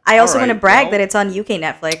it. Yeah. I also want to brag that it's on UK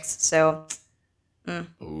Netflix, so...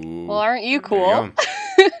 Ooh, well, aren't you cool?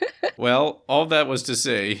 Well, all that was to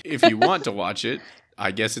say, if you want to watch it,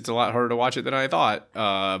 I guess it's a lot harder to watch it than I thought.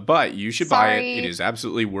 But you should buy it. It is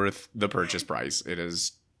absolutely worth the purchase price.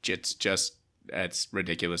 It's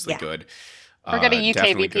ridiculously good. Or get a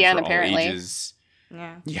UK VPN, apparently.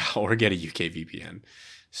 Yeah, or get a UK VPN.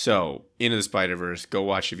 So, Into the Spider-Verse, go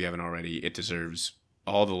watch if you haven't already. It deserves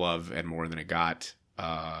all the love and more than it got.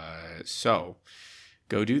 So,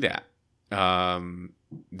 go do that.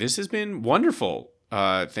 This has been wonderful.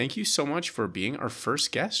 Thank you so much for being our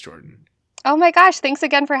first guest, Jordan. Oh my gosh, thanks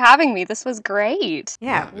again for having me. This was great.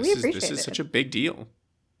 Yeah, we appreciate it. This is such a big deal.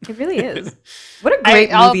 It really is. What a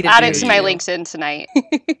great movie to do. I'll add it to my LinkedIn tonight.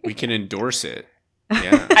 We can endorse it.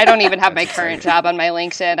 Yeah. I don't even have my current job on my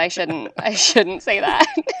LinkedIn. I shouldn't say that.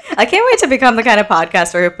 I can't wait to become the kind of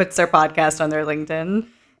podcaster who puts their podcast on their LinkedIn.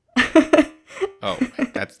 Oh,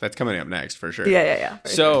 that's coming up next for sure. Yeah.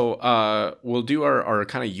 So we'll do our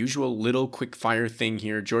kind of usual little quick fire thing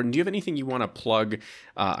here. Jordan, do you have anything you want to plug?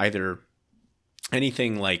 Either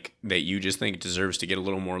anything like that you just think deserves to get a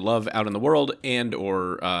little more love out in the world, and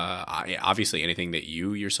or obviously anything that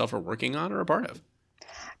you yourself are working on or a part of?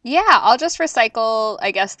 Yeah, I'll just recycle, I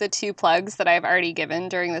guess, the 2 plugs that I've already given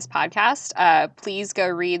during this podcast. Please go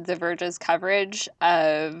read The Verge's coverage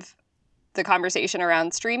of the conversation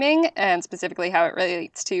around streaming and specifically how it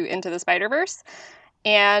relates to Into the Spider-Verse.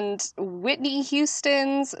 And Whitney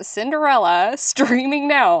Houston's Cinderella streaming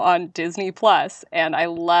now on Disney+. And I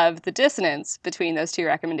love the dissonance between those 2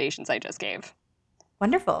 recommendations I just gave.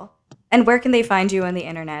 Wonderful. And where can they find you on the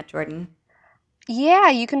internet, Jordan? Yeah,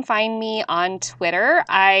 you can find me on Twitter.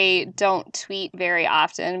 I don't tweet very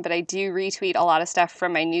often, but I do retweet a lot of stuff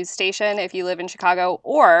from my news station if you live in Chicago,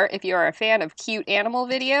 or if you are a fan of cute animal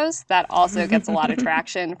videos, that also gets a lot of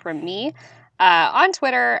traction from me. On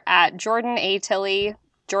Twitter at Jordan A. Tilley.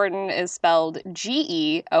 Jordan is spelled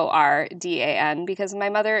Geordan because my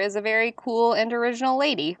mother is a very cool and original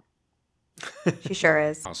lady. She sure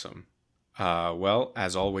is. Awesome. Well,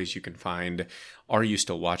 as always, you can find Are You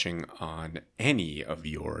Still Watching on any of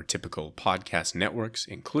your typical podcast networks,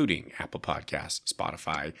 including Apple Podcasts,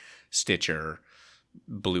 Spotify, Stitcher,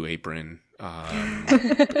 Blue Apron,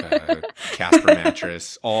 Casper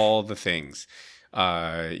Mattress, all the things.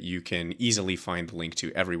 You can easily find the link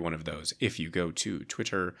to every one of those if you go to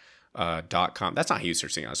twitter.com. That's not how you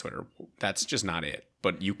search things on Twitter. That's just not it.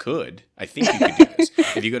 But you could. I think you could do this.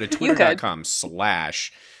 If you go to twitter.com/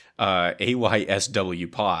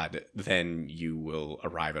 AYSW pod, then you will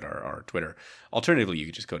arrive at our Twitter. Alternatively, you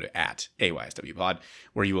could just go to @AYSW pod,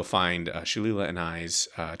 where you will find Shalila and I's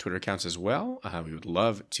Twitter accounts as well. We would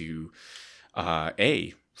love to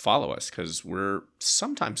follow us because we're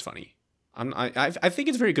sometimes funny. I think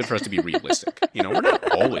it's very good for us to be realistic. We're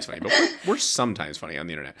not always funny, but we're sometimes funny on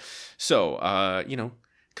the internet. So,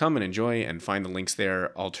 come and enjoy and find the links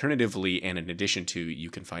there. Alternatively, and in addition to, you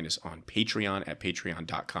can find us on Patreon at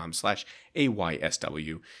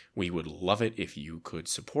patreon.com/AYSW. We would love it if you could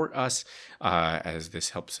support us, as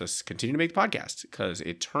this helps us continue to make the podcast, because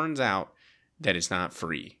it turns out that it's not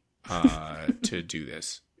free to do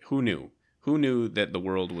this. Who knew? Who knew that the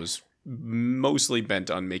world was mostly bent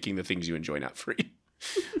on making the things you enjoy not free?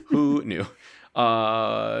 Who knew?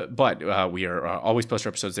 But we are always post our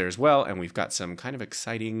episodes there as well, and we've got some kind of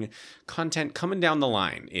exciting content coming down the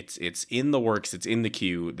line. It's in the works, it's in the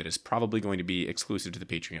queue, that is probably going to be exclusive to the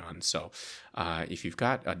Patreon. So if you've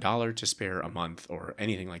got $1 to spare a month or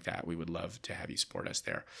anything like that, we would love to have you support us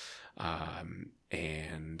there.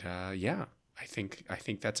 Yeah. I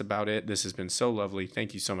think that's about it. This has been so lovely.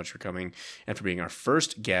 Thank you so much for coming and for being our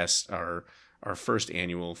first guest, our our first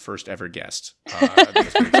annual, first ever guest.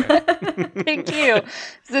 This week, so. Thank you.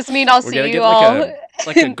 Does this mean I'll We're see gonna you get all?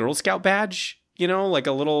 like a Girl Scout badge, like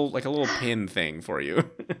a little pin thing for you.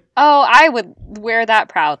 Oh, I would wear that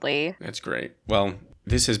proudly. That's great. Well,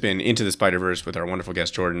 this has been Into the Spider-Verse with our wonderful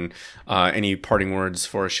guest, Jordan. Any parting words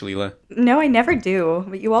for us, Shalila? No, I never do,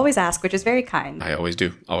 but you always ask, which is very kind. I always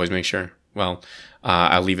do. Always make sure. Well,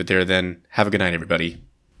 I'll leave it there then. Have a good night, everybody.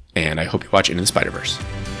 And I hope you watch Into the Spider-Verse.